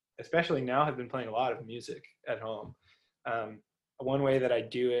 especially now, have been playing a lot of music at home. One way that I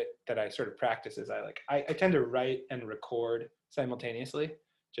do it, that I sort of practice, is I tend to write and record simultaneously,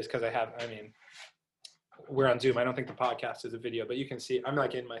 just because we're on Zoom. I don't think the podcast is a video, but you can see I'm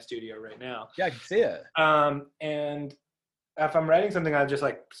like in my studio right now. Yeah, I can see it. And if I'm writing something, I just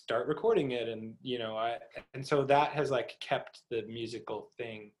like start recording it, and you know, and so that has like kept the musical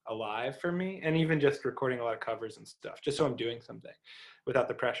thing alive for me, and even just recording a lot of covers and stuff, just so I'm doing something without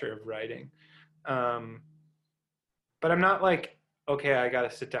the pressure of writing. But I'm not like, okay, I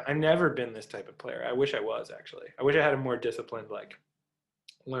gotta sit down. I've never been this type of player. I wish I was, actually. I wish I had a more disciplined, like,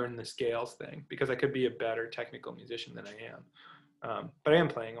 learn the scales thing, because I could be a better technical musician than I am. But I am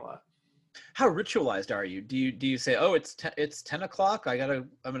playing a lot. How ritualized are you? Do you say, oh, it's 10 o'clock, I'm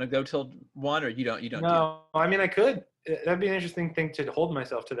gonna go till 1, or you don't do that? No, I mean I could. That'd be an interesting thing to hold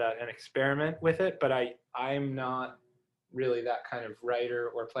myself to that and experiment with it. But I'm not really that kind of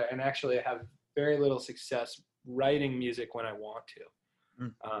writer or player, and actually I have very little success writing music when I want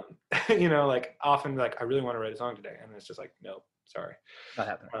to. You know, like often like I really want to write a song today, and it's just like nope, sorry. Not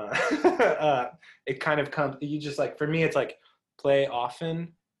happening. It kind of comes. You just like for me, it's like play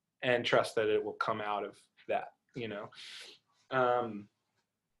often and trust that it will come out of that. You know.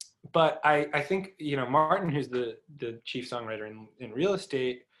 But I think, you know, Martin, who's the chief songwriter in Real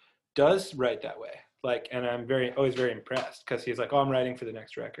Estate, does write that way. Like, and I'm always very impressed because he's like, oh, I'm writing for the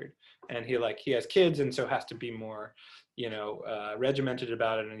next record, and he has kids and so has to be more, you know, regimented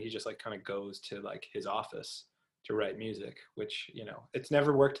about it, and he just like kind of goes to like his office to write music, which, you know, it's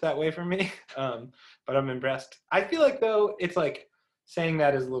never worked that way for me. But I'm impressed. I feel like though it's like saying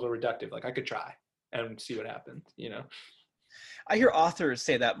that is a little reductive. Like I could try and see what happens, you know. I hear authors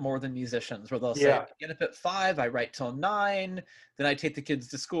say that more than musicians, where they'll say, Yeah. I get up at 5, I write till 9, then I take the kids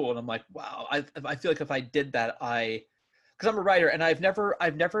to school. And I'm like, wow, I feel like if I did that, because I'm a writer, and I've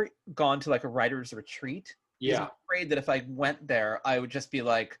never gone to like a writer's retreat. Because Yeah. I'm afraid that if I went there, I would just be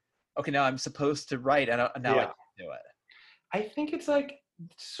like, okay, now I'm supposed to write, and now I Yeah. can't do it. I think it's like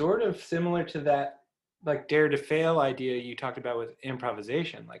sort of similar to that like dare to fail idea you talked about with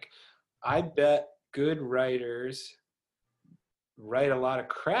improvisation. Like I bet good writers write a lot of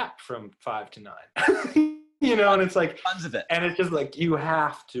crap from 5 to 9. You know, and it's like Tons of it. and it's just like you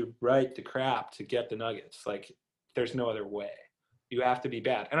have to write the crap to get the nuggets. Like there's no other way. You have to be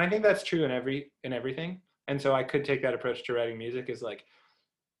bad. And I think that's true in everything. And so I could take that approach to writing music is like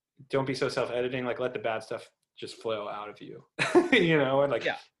don't be so self-editing, like let the bad stuff just flow out of you. You know, and like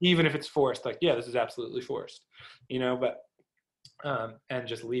Yeah. even if it's forced, like yeah, this is absolutely forced. You know, but and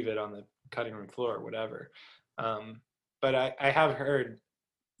just leave it on the cutting room floor or whatever. But I have heard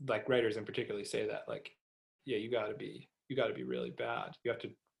like writers in particular say that like, yeah, you got to be really bad. You have to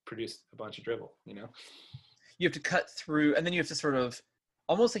produce a bunch of dribble, you know? You have to cut through, and then you have to sort of,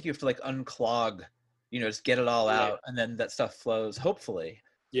 almost like you have to like unclog, you know, just get it all out, and then that stuff flows, hopefully.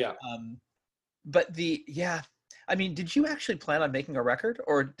 Yeah. But I mean, did you actually plan on making a record,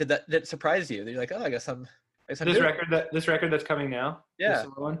 or did that surprise you? You're like, oh, I guess I'm This doing record that's coming now. Yeah.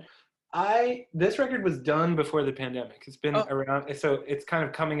 This one. This record was done before the pandemic. It's been around, so it's kind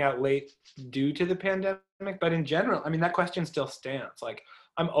of coming out late due to the pandemic. But in general, I mean, that question still stands. Like,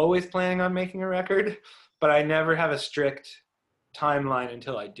 I'm always planning on making a record, but I never have a strict timeline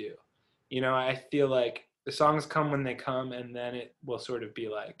until I do. You know, I feel like the songs come when they come, and then it will sort of be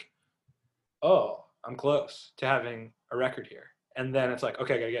like, oh, I'm close to having a record here. And then it's like,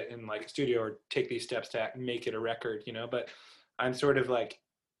 okay, I gotta get in like a studio or take these steps to make it a record, you know? But I'm sort of like,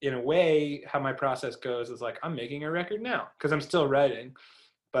 in a way, how my process goes is like, I'm making a record now because I'm still writing,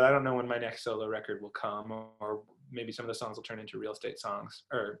 but I don't know when my next solo record will come, or maybe some of the songs will turn into Real Estate songs,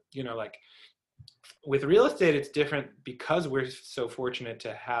 or, you know, like with Real Estate, it's different because we're so fortunate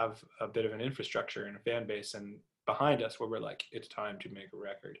to have a bit of an infrastructure and a fan base and behind us where we're like, it's time to make a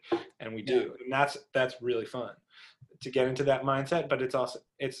record, and we do. And that's really fun to get into that mindset. But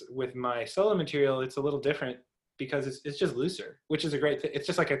it's with my solo material, it's a little different because it's just looser, which is a great thing. It's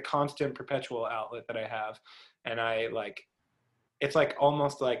just like a constant perpetual outlet that I have. And it's like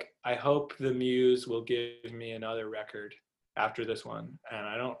almost like, I hope the muse will give me another record after this one. And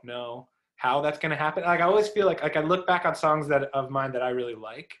I don't know how that's going to happen. Like, I always feel like I look back on songs of mine that I really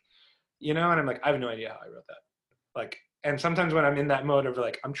like, you know, and I'm like, I have no idea how I wrote that. Like, and sometimes when I'm in that mode of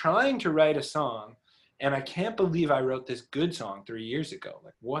like, I'm trying to write a song and I can't believe I wrote this good song 3 years ago.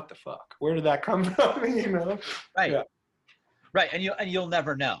 Like, what the fuck? Where did that come from? You know? Right. Yeah. Right. And you'll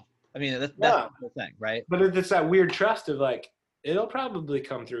never know. I mean, that's the whole thing, right? But it's that weird trust of like, it'll probably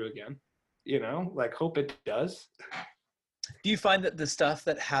come through again, you know, like hope it does. Do you find that the stuff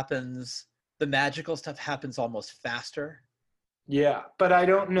that happens, the magical stuff happens almost faster? Yeah. But I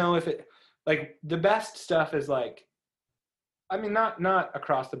don't know if it, like the best stuff is like, I mean, not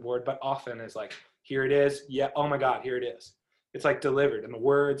across the board, but often is like, here it is. Yeah. Oh my God, here it is. It's like delivered in the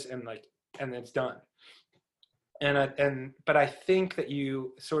words and it's done. But I think that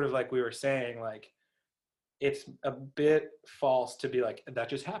you sort of like we were saying, like, it's a bit false to be like, that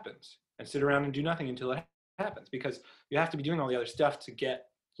just happens and sit around and do nothing until it happens, because you have to be doing all the other stuff to get,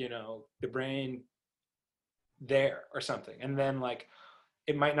 you know, the brain there or something. And then like,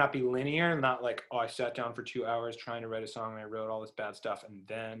 it might not be linear, not like, oh, I sat down for 2 hours trying to write a song and I wrote all this bad stuff. And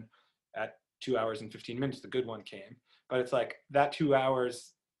then at 2 hours and 15 minutes, the good one came. But it's like that 2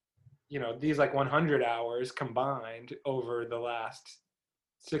 hours, you know, these like 100 hours combined over the last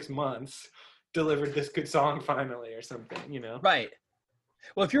 6 months delivered this good song finally or something, you know? Right.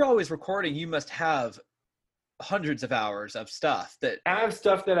 Well, if you're always recording, you must have hundreds of hours of stuff that. I have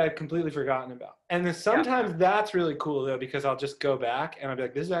stuff that I've completely forgotten about. And then sometimes that's really cool though, because I'll just go back and I'll be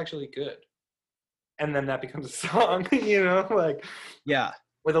like, this is actually good. And then that becomes a song, you know, like Yeah.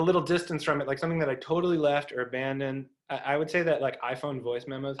 with a little distance from it, like something that I totally left or abandoned. I would say that like iPhone voice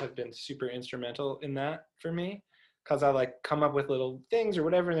memos have been super instrumental in that for me, because I like come up with little things or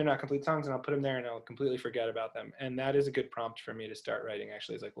whatever, and they're not complete songs, and I'll put them there and I'll completely forget about them. And that is a good prompt for me to start writing,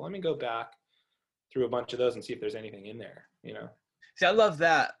 actually. It's like, well, let me go back through a bunch of those and see if there's anything in there, you know? See, I love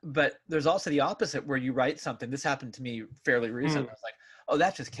that, but there's also the opposite where you write something. This happened to me fairly recently. I was like, oh,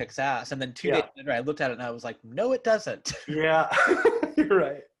 that just kicks ass. And then 2 days later, I looked at it and I was like, no, it doesn't. Yeah, you're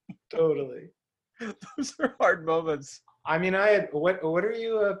right. Totally. Those are hard moments. I mean, I had, what are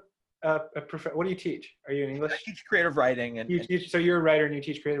you, what do you teach? Are you in English? I teach creative writing. So you're a writer and you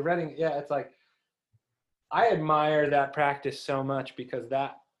teach creative writing. Yeah, it's like, I admire that practice so much, because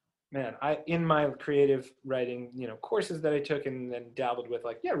that, man, in my creative writing, you know, courses that I took and then dabbled with,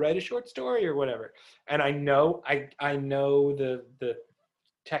 like, yeah, write a short story or whatever. And I know the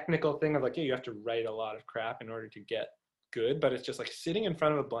technical thing of like, yeah, you have to write a lot of crap in order to get good, but it's just like sitting in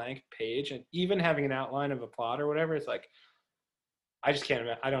front of a blank page and even having an outline of a plot or whatever. It's like, I just can't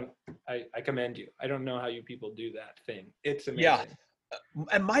imagine. I commend you. I don't know how you people do that thing. It's amazing. Yeah.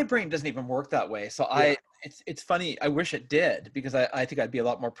 And my brain doesn't even work that way. So it's funny. I wish it did, because I think I'd be a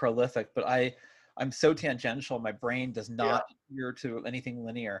lot more prolific, but I'm so tangential. My brain does not adhere to anything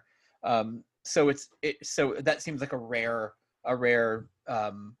linear. So so that seems like a rare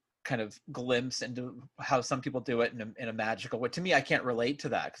kind of glimpse into how some people do it in a magical way. To me, I can't relate to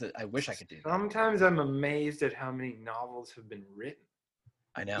that, because I wish I could do that. Sometimes I'm amazed at how many novels have been written.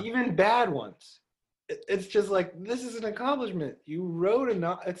 I know. Even bad ones. It's just like, this is an accomplishment. You wrote a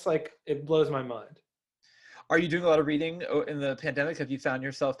novel. It's like, it blows my mind. Are you doing a lot of reading in the pandemic? Have you found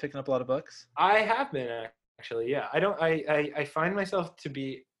yourself picking up a lot of books? I have been, actually, yeah. I find myself to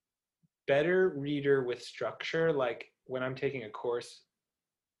be better reader with structure. Like when I'm taking a course,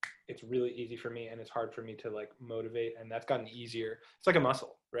 it's really easy for me, and it's hard for me to like motivate, and that's gotten easier. It's like a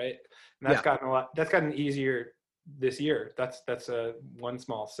muscle, right? And that's gotten easier this year. That's one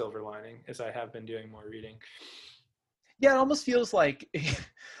small silver lining, is I have been doing more reading. Yeah, it almost feels like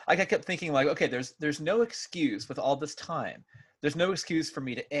I kept thinking like, okay, there's no excuse with all this time. There's no excuse for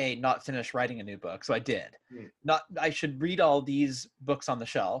me to not finish writing a new book. So I did. I should read all these books on the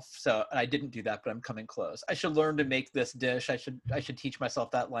shelf. So I didn't do that, but I'm coming close. I should learn to make this dish. I should teach myself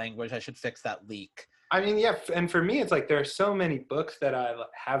that language. I should fix that leak. I mean, yeah, and for me, it's like there are so many books that I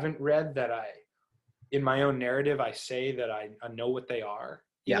haven't read that in my own narrative, I say that I know what they are.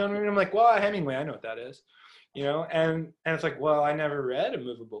 You know what I mean? I'm like, well, Hemingway, I know what that is. You know, and it's like, well, I never read A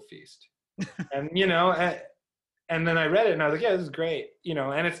Movable Feast. And, you know, and then I read it and I was like, yeah, this is great. You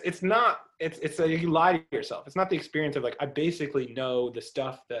know, and it's you lie to yourself. It's not the experience of like, I basically know the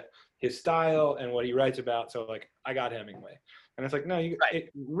stuff that his style and what he writes about. So like, I got Hemingway. And it's like, no,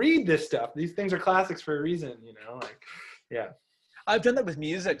 read this stuff. These things are classics for a reason, you know, like, yeah. I've done that with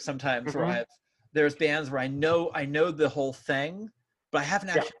music sometimes where there's bands where I know the whole thing, but I haven't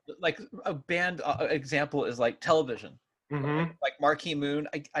actually, like a band example is like Television, like Marquee Moon.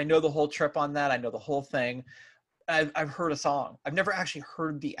 I know the whole trip on that. I know the whole thing. I've heard a song. I've never actually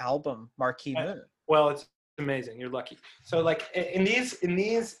heard the album Marquee Moon. Well, it's amazing. You're lucky. So like in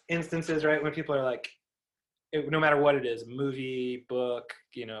these instances, right, when people are like, no matter what it is, movie, book,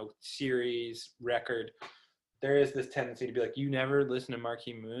 you know, series, record, there is this tendency to be like, you never listen to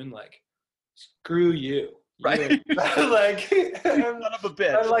Marquee Moon, like, screw you. Right. Like, son of a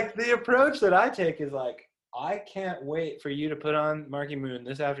bitch. Like the approach that I take is like, I can't wait for you to put on Marquee Moon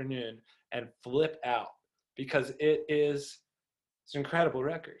this afternoon and flip out, because it's an incredible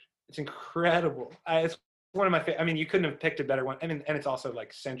record. It's incredible. It's one of my favorite. I mean, you couldn't have picked a better one. I mean, and it's also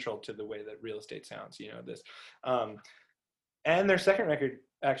like central to the way that Real Estate sounds, you know, this. And their second record,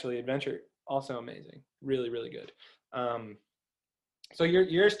 actually, Adventure, also amazing. Really, really good. So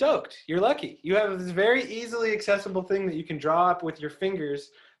you're stoked. You're lucky. You have this very easily accessible thing that you can draw up with your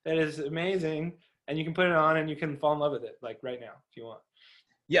fingers that is amazing, and you can put it on and you can fall in love with it, like right now, if you want.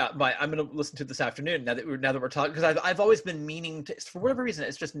 Yeah, I'm going to listen to it this afternoon now that we're talking, because I've always been meaning to, for whatever reason,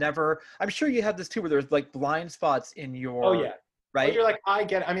 it's just never. I'm sure you have this too, where there's like blind spots in your. Oh yeah. Right. Well, you're like, I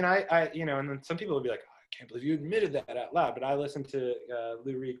get it. I mean, I you know, and then some people will be like, oh, I can't believe you admitted that out loud. But I listened to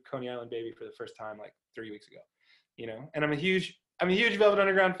Lou Reed, Coney Island Baby for the first time like 3 weeks ago, you know, and I'm a huge Velvet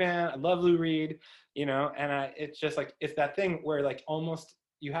Underground fan. I love Lou Reed, you know, and it's just like, it's that thing where like almost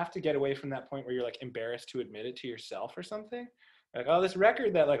you have to get away from that point where you're like embarrassed to admit it to yourself or something. Like, oh, this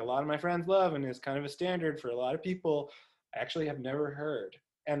record that like a lot of my friends love and is kind of a standard for a lot of people, I actually have never heard.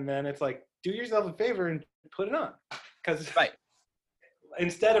 And then it's like, do yourself a favor and put it on, because Right.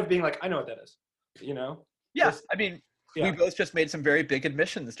 instead of being like, I know what that is, you know? Yeah. Just, I mean, we yeah, both just made some very big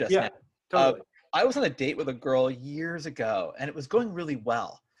admissions just yeah, now. totally. I was on a date with a girl years ago, and it was going really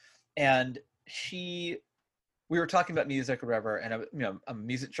well. And we were talking about music or whatever, and I'm a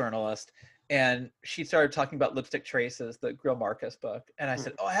music journalist, and she started talking about Lipstick Traces, the Grill Marcus book, and I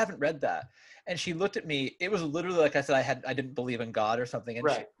said, "Oh, I haven't read that." And she looked at me. It was literally like I said, I didn't believe in God or something, and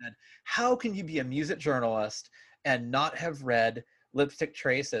she Right. said, "How can you be a music journalist and not have read Lipstick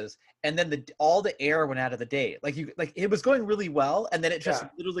Traces?" And then all the air went out of the date. Like it was going really well, and then it just Yeah.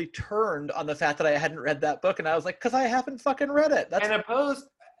 literally turned on the fact that I hadn't read that book, and I was like, "Because I haven't fucking read it." That's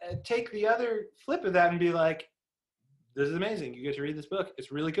And take the other flip of that and be like, this is amazing. You get to read this book.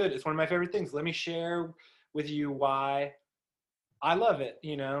 It's really good. It's one of my favorite things. Let me share with you why I love it,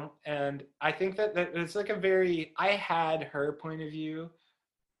 you know? And I think that it's like I had her point of view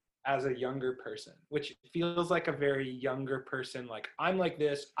as a younger person, which feels like a very younger person. Like, I'm like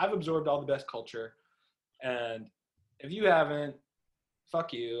this. I've absorbed all the best culture. And if you haven't,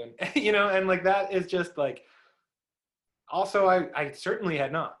 fuck you. And, you know, and like that is just like, also I certainly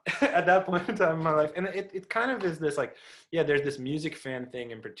had not at that point in time in my life. And it kind of is this like, yeah, there's this music fan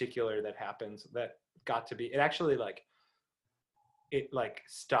thing in particular that happens that got to be, it actually like, it like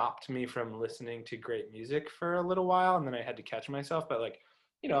stopped me from listening to great music for a little while, and then I had to catch myself. But like,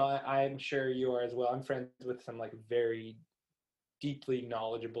 you know, I'm sure you are as well. I'm friends with some like very deeply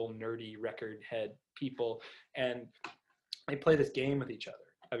knowledgeable, nerdy record head people, and they play this game with each other.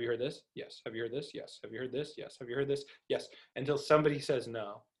 Have you heard this? Yes. Have you heard this? Yes. Have you heard this? Yes. Have you heard this? Yes. Until somebody says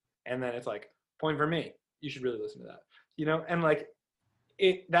no. And then it's like, point for me. You should really listen to that. You know, and like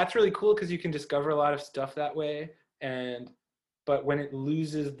that's really cool because you can discover a lot of stuff that way. But when it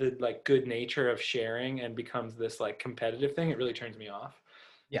loses the like good nature of sharing and becomes this like competitive thing, it really turns me off.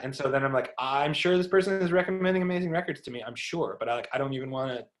 Yeah. And so then I'm like, I'm sure this person is recommending amazing records to me. I'm sure, but I don't even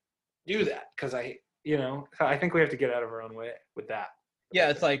want to do that because I think we have to get out of our own way with that. Yeah,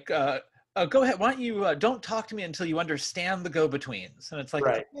 it's like, go ahead. Why don't you don't talk to me until you understand the go-betweens? And it's like,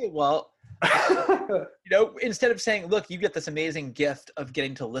 Right. okay, well, instead of saying, look, you get this amazing gift of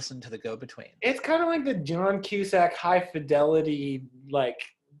getting to listen to the go-between. It's kind of like the John Cusack high fidelity, like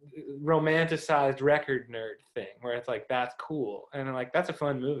romanticized record nerd thing, where it's like, that's cool. And I'm like, that's a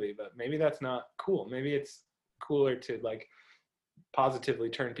fun movie, but maybe that's not cool. Maybe it's cooler to like positively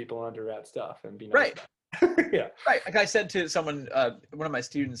turn people onto rad stuff and be nice. Right. Yeah. Right. Like I said to someone, one of my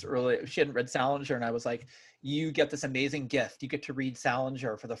students earlier, she hadn't read Salinger, and I was like, you get this amazing gift. You get to read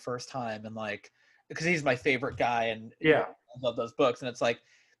Salinger for the first time, and like, because he's my favorite guy, and yeah, I love those books. And it's like,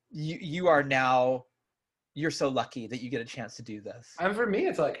 you're so lucky that you get a chance to do this. And for me,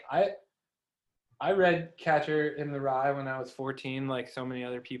 it's like I read Catcher in the Rye when I was 14, like so many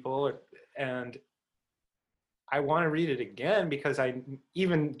other people, and I want to read it again because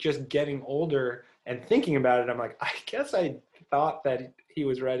even just getting older and thinking about it, I'm like, I guess I thought that he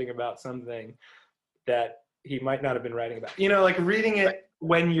was writing about something that he might not have been writing about. You know, like reading it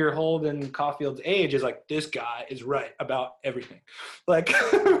when you're Holden Caulfield's age is like, this guy is right about everything. Like,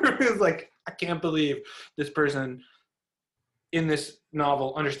 it's like, I can't believe this person in this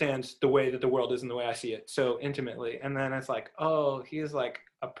novel understands the way that the world is and the way I see it so intimately. And then it's like, oh, he is like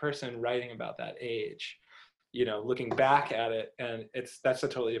a person writing about that age, you know, looking back at it, and that's a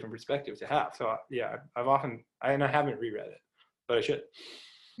totally different perspective to have. So yeah, I haven't reread it, but I should.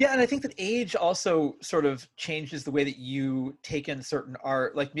 Yeah, and I think that age also sort of changes the way that you take in certain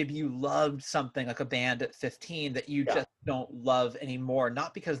art. Like maybe you loved something like a band at 15 that you just don't love anymore,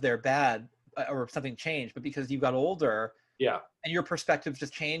 not because they're bad or something changed, but because you got older. Yeah. And your perspective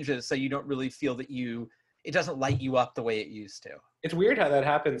just changes, so you don't really feel that it doesn't light you up the way it used to. It's weird how that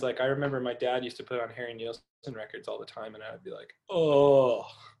happens. Like I remember my dad used to put on Harry Nilsson records all the time, and I would be like, oh,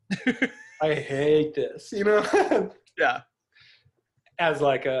 I hate this, you know? Yeah. As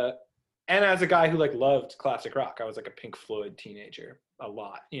a guy who like loved classic rock, I was like a Pink Floyd teenager a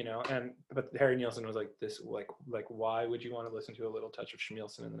lot, you know. But Harry Nilsson was like this, like why would you want to listen to a little touch of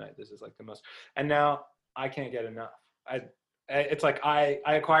Schmielson in the night? This is like the most. And now I can't get enough. It's like I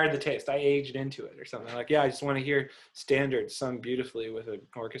acquired the taste. I aged into it or something. Like, yeah, I just want to hear standards sung beautifully with an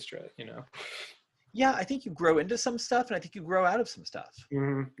orchestra, you know. Yeah, I think you grow into some stuff, and I think you grow out of some stuff.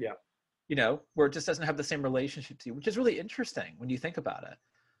 Mm-hmm. Yeah. You know, where it just doesn't have the same relationship to you, which is really interesting when you think about it.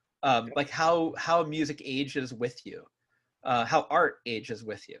 Like how music ages with you, how art ages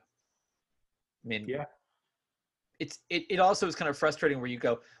with you. I mean, yeah, it also is kind of frustrating where you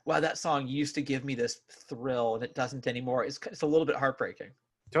go, wow, that song used to give me this thrill and it doesn't anymore. It's a little bit heartbreaking.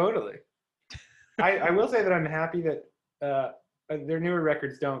 Totally. I will say that I'm happy that their newer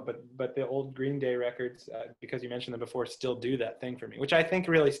records don't, but the old Green Day records, because you mentioned them before, still do that thing for me, which I think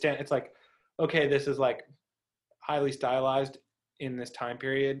really it's like, okay, this is like highly stylized in this time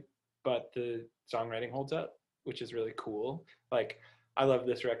period, but the songwriting holds up, which is really cool. Like, I love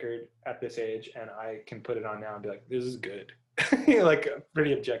this record at this age, and I can put it on now and be like, this is good. Like,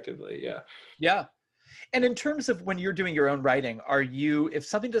 pretty objectively, yeah. Yeah. And in terms of when you're doing your own writing,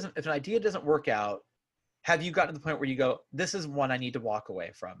 if an idea doesn't work out, have you gotten to the point where you go, this is one I need to walk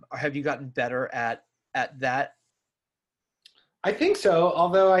away from? Or have you gotten better at that? I think so,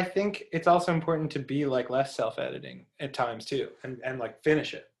 although I think it's also important to be like less self-editing at times too, and like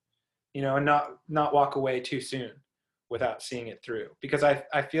finish it, and not walk away too soon without seeing it through, because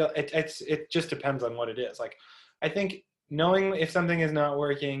I feel it just depends on what it is. Like, I think knowing if something is not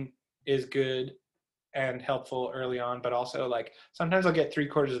working is good and helpful early on, but also like sometimes I'll get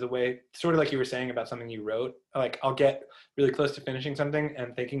 3/4 of the way, sort of like you were saying about something you wrote. Like, I'll get really close to finishing something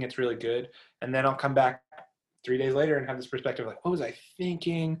and thinking it's really good, and then I'll come back 3 days later and have this perspective like, what was I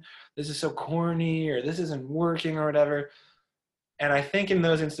thinking? This is so corny, or this isn't working, or whatever. And I think in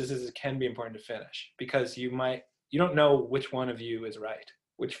those instances it can be important to finish, because you don't know which one of you is right,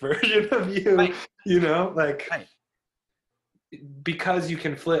 which version of you, right. Like, right. Because you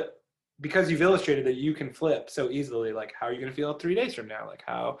can flip, because you've illustrated that you can flip so easily. Like, how are you going to feel 3 days from now? Like,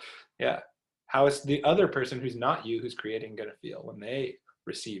 how is the other person who's not you, who's creating, going to feel when they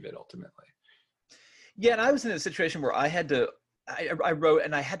receive it ultimately? Yeah, and I was in a situation where I wrote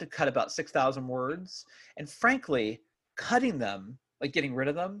and I had to cut about 6,000 words. And frankly, cutting them, like getting rid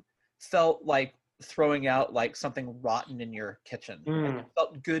of them, felt like throwing out like something rotten in your kitchen. Like, it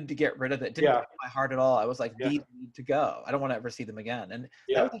felt good to get rid of it. It didn't break my heart at all. I was like, these need to go. I don't want to ever see them again. And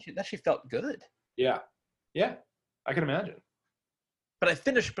that actually felt good. Yeah. Yeah. I can imagine. But I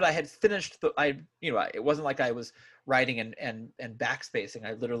had finished it wasn't like I was writing and backspacing.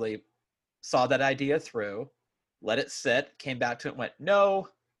 I literally saw that idea through, let it sit, came back to it, went, no,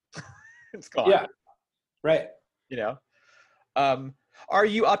 it's gone. Yeah. Right. Are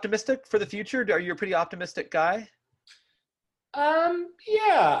you optimistic for the future? Are you a pretty optimistic guy?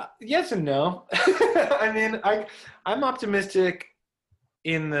 Yeah. Yes and no. I mean, I'm optimistic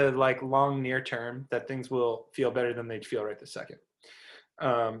in the like long near term that things will feel better than they'd feel right this second.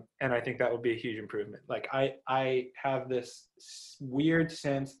 And I think that would be a huge improvement. Like, I have this weird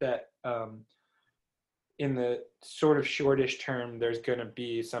sense that in the sort of shortish term, there's going to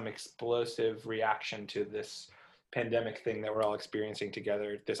be some explosive reaction to this pandemic thing that we're all experiencing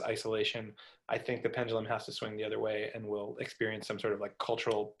together, this isolation. I think the pendulum has to swing the other way, and we'll experience some sort of like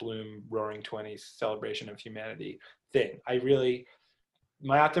cultural bloom, roaring 20s celebration of humanity thing.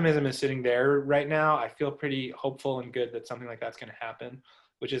 My optimism is sitting there right now. I feel pretty hopeful and good that something like that's going to happen,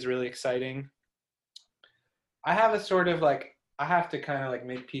 which is really exciting. I have a sort of like, I have to kind of like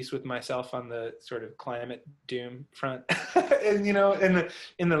make peace with myself on the sort of climate doom front. And,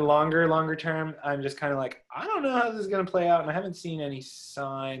 in the longer term, I'm just kind of like, I don't know how this is going to play out. And I haven't seen any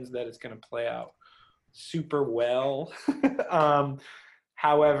signs that it's going to play out super well.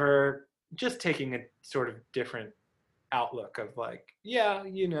 However, just taking a sort of different outlook of like,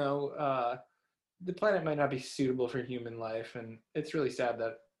 the planet might not be suitable for human life, and it's really sad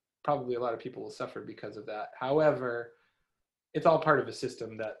that probably a lot of people will suffer because of that. However, it's all part of a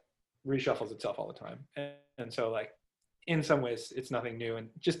system that reshuffles itself all the time, and so like in some ways it's nothing new, and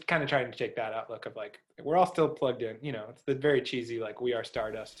just kind of trying to take that outlook of like, we're all still plugged in, it's the very cheesy like we are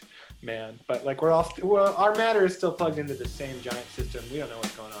Stardust man, but like our matter is still plugged into the same giant system. We don't know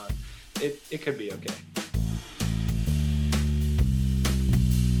what's going on. It could be okay.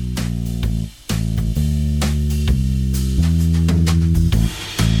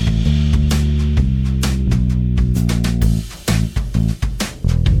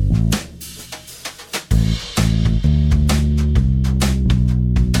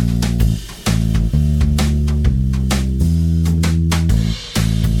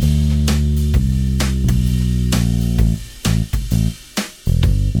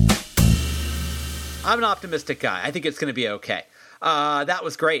 I'm an optimistic guy. I think it's going to be okay. That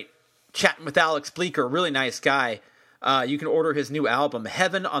was great. Chatting with Alex Bleeker, really nice guy. You can order his new album,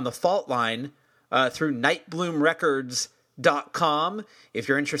 Heaven on the Fault Line, through nightbloomrecords.com. If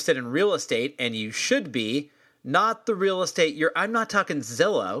you're interested in real estate, and you should be, not the real estate. I'm not talking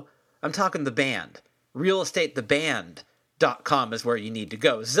Zillow. I'm talking the band. Realestatetheband.com is where you need to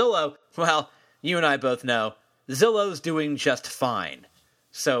go. Zillow, well, you and I both know, Zillow's doing just fine.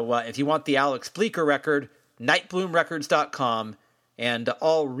 So if you want the Alex Bleeker record, nightbloomrecords.com, and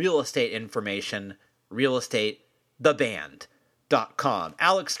all real estate information, realestatheband.com.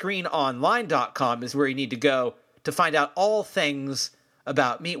 AlexGreenOnline.com is where you need to go to find out all things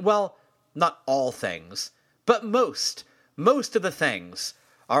about me. Well, not all things, but most of the things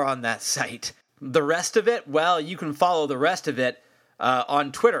are on that site. The rest of it, well, you can follow the rest of it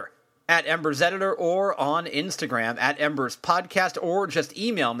on Twitter at Embers Editor, or on Instagram at Embers Podcast, or just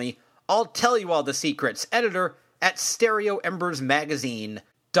email me. I'll tell you all the secrets. Editor at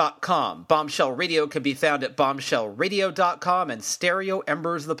StereoEmbersMagazine.com. Bombshell Radio can be found at bombshellradio.com, and Stereo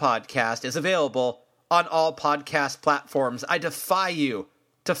Embers the podcast is available on all podcast platforms. I defy you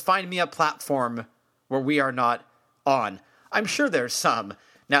to find me a platform where we are not on. I'm sure there's some,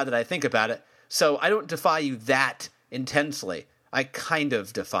 now that I think about it, so I don't defy you that intensely. I kind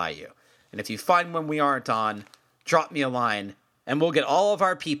of defy you. And if you find one we aren't on, drop me a line, and we'll get all of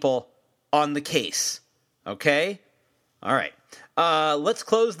our people on the case. Okay? All right. Let's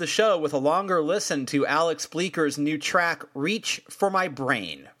close the show with a longer listen to Alex Bleeker's new track, Reach for My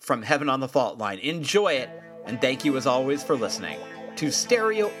Brain, from Heaven on the Fault Line. Enjoy it, and thank you as always for listening to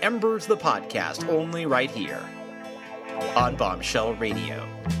Stereo Embers the podcast, only right here on Bombshell Radio.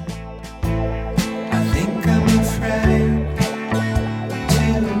 I think I'm afraid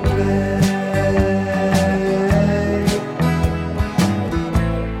to play.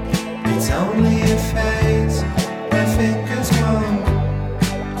 It's only a phase. My fingers won't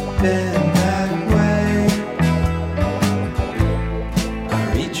bend that way. I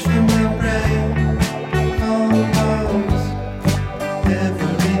reach for my brain almost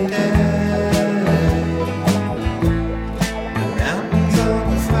every day. The mountains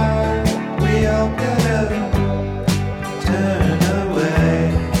on fire, we all gotta turn away.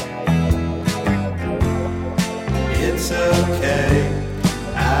 It's okay,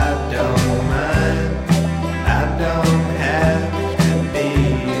 I don't mind. I don't have to be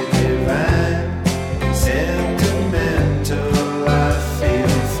divine, sentimental, I feel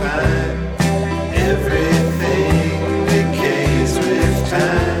fine. Everything decays with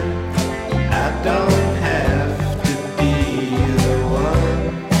time. I don't have to be the one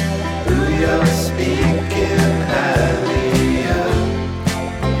who you're speaking highly of.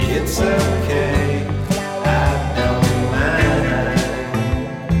 It's okay, I don't mind.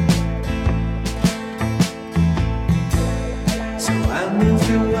 So I moved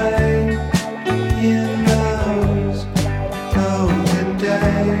away in those golden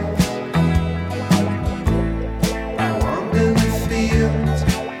days. I wandered the fields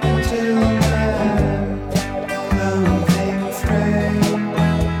until my clothing frayed.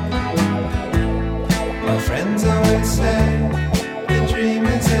 My friends always say the dream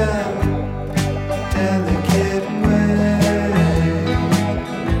is a delicate way.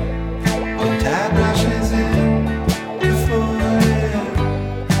 The tide rushes in before it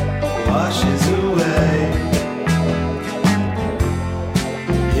washes away.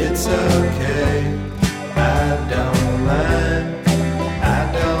 It's okay, I don't mind.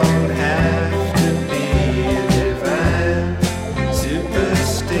 I don't have to be divine,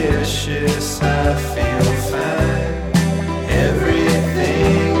 superstitious, I feel fine.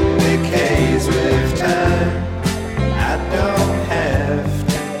 Everything decays with time. I don't have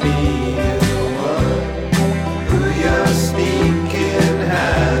to be the one who you're speaking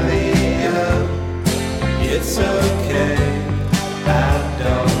highly of. It's okay, I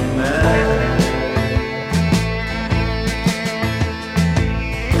don't mind.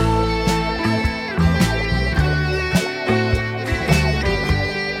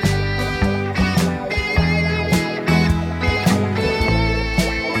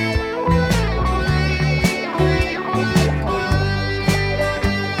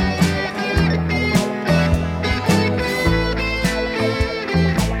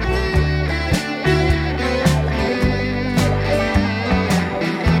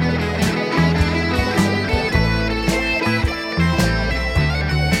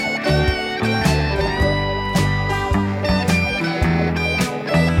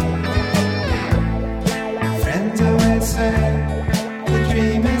 Friends always say the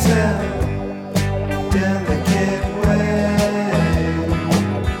dream is a delicate way.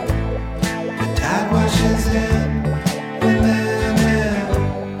 The tide washes in and then it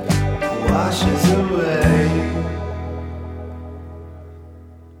washes away.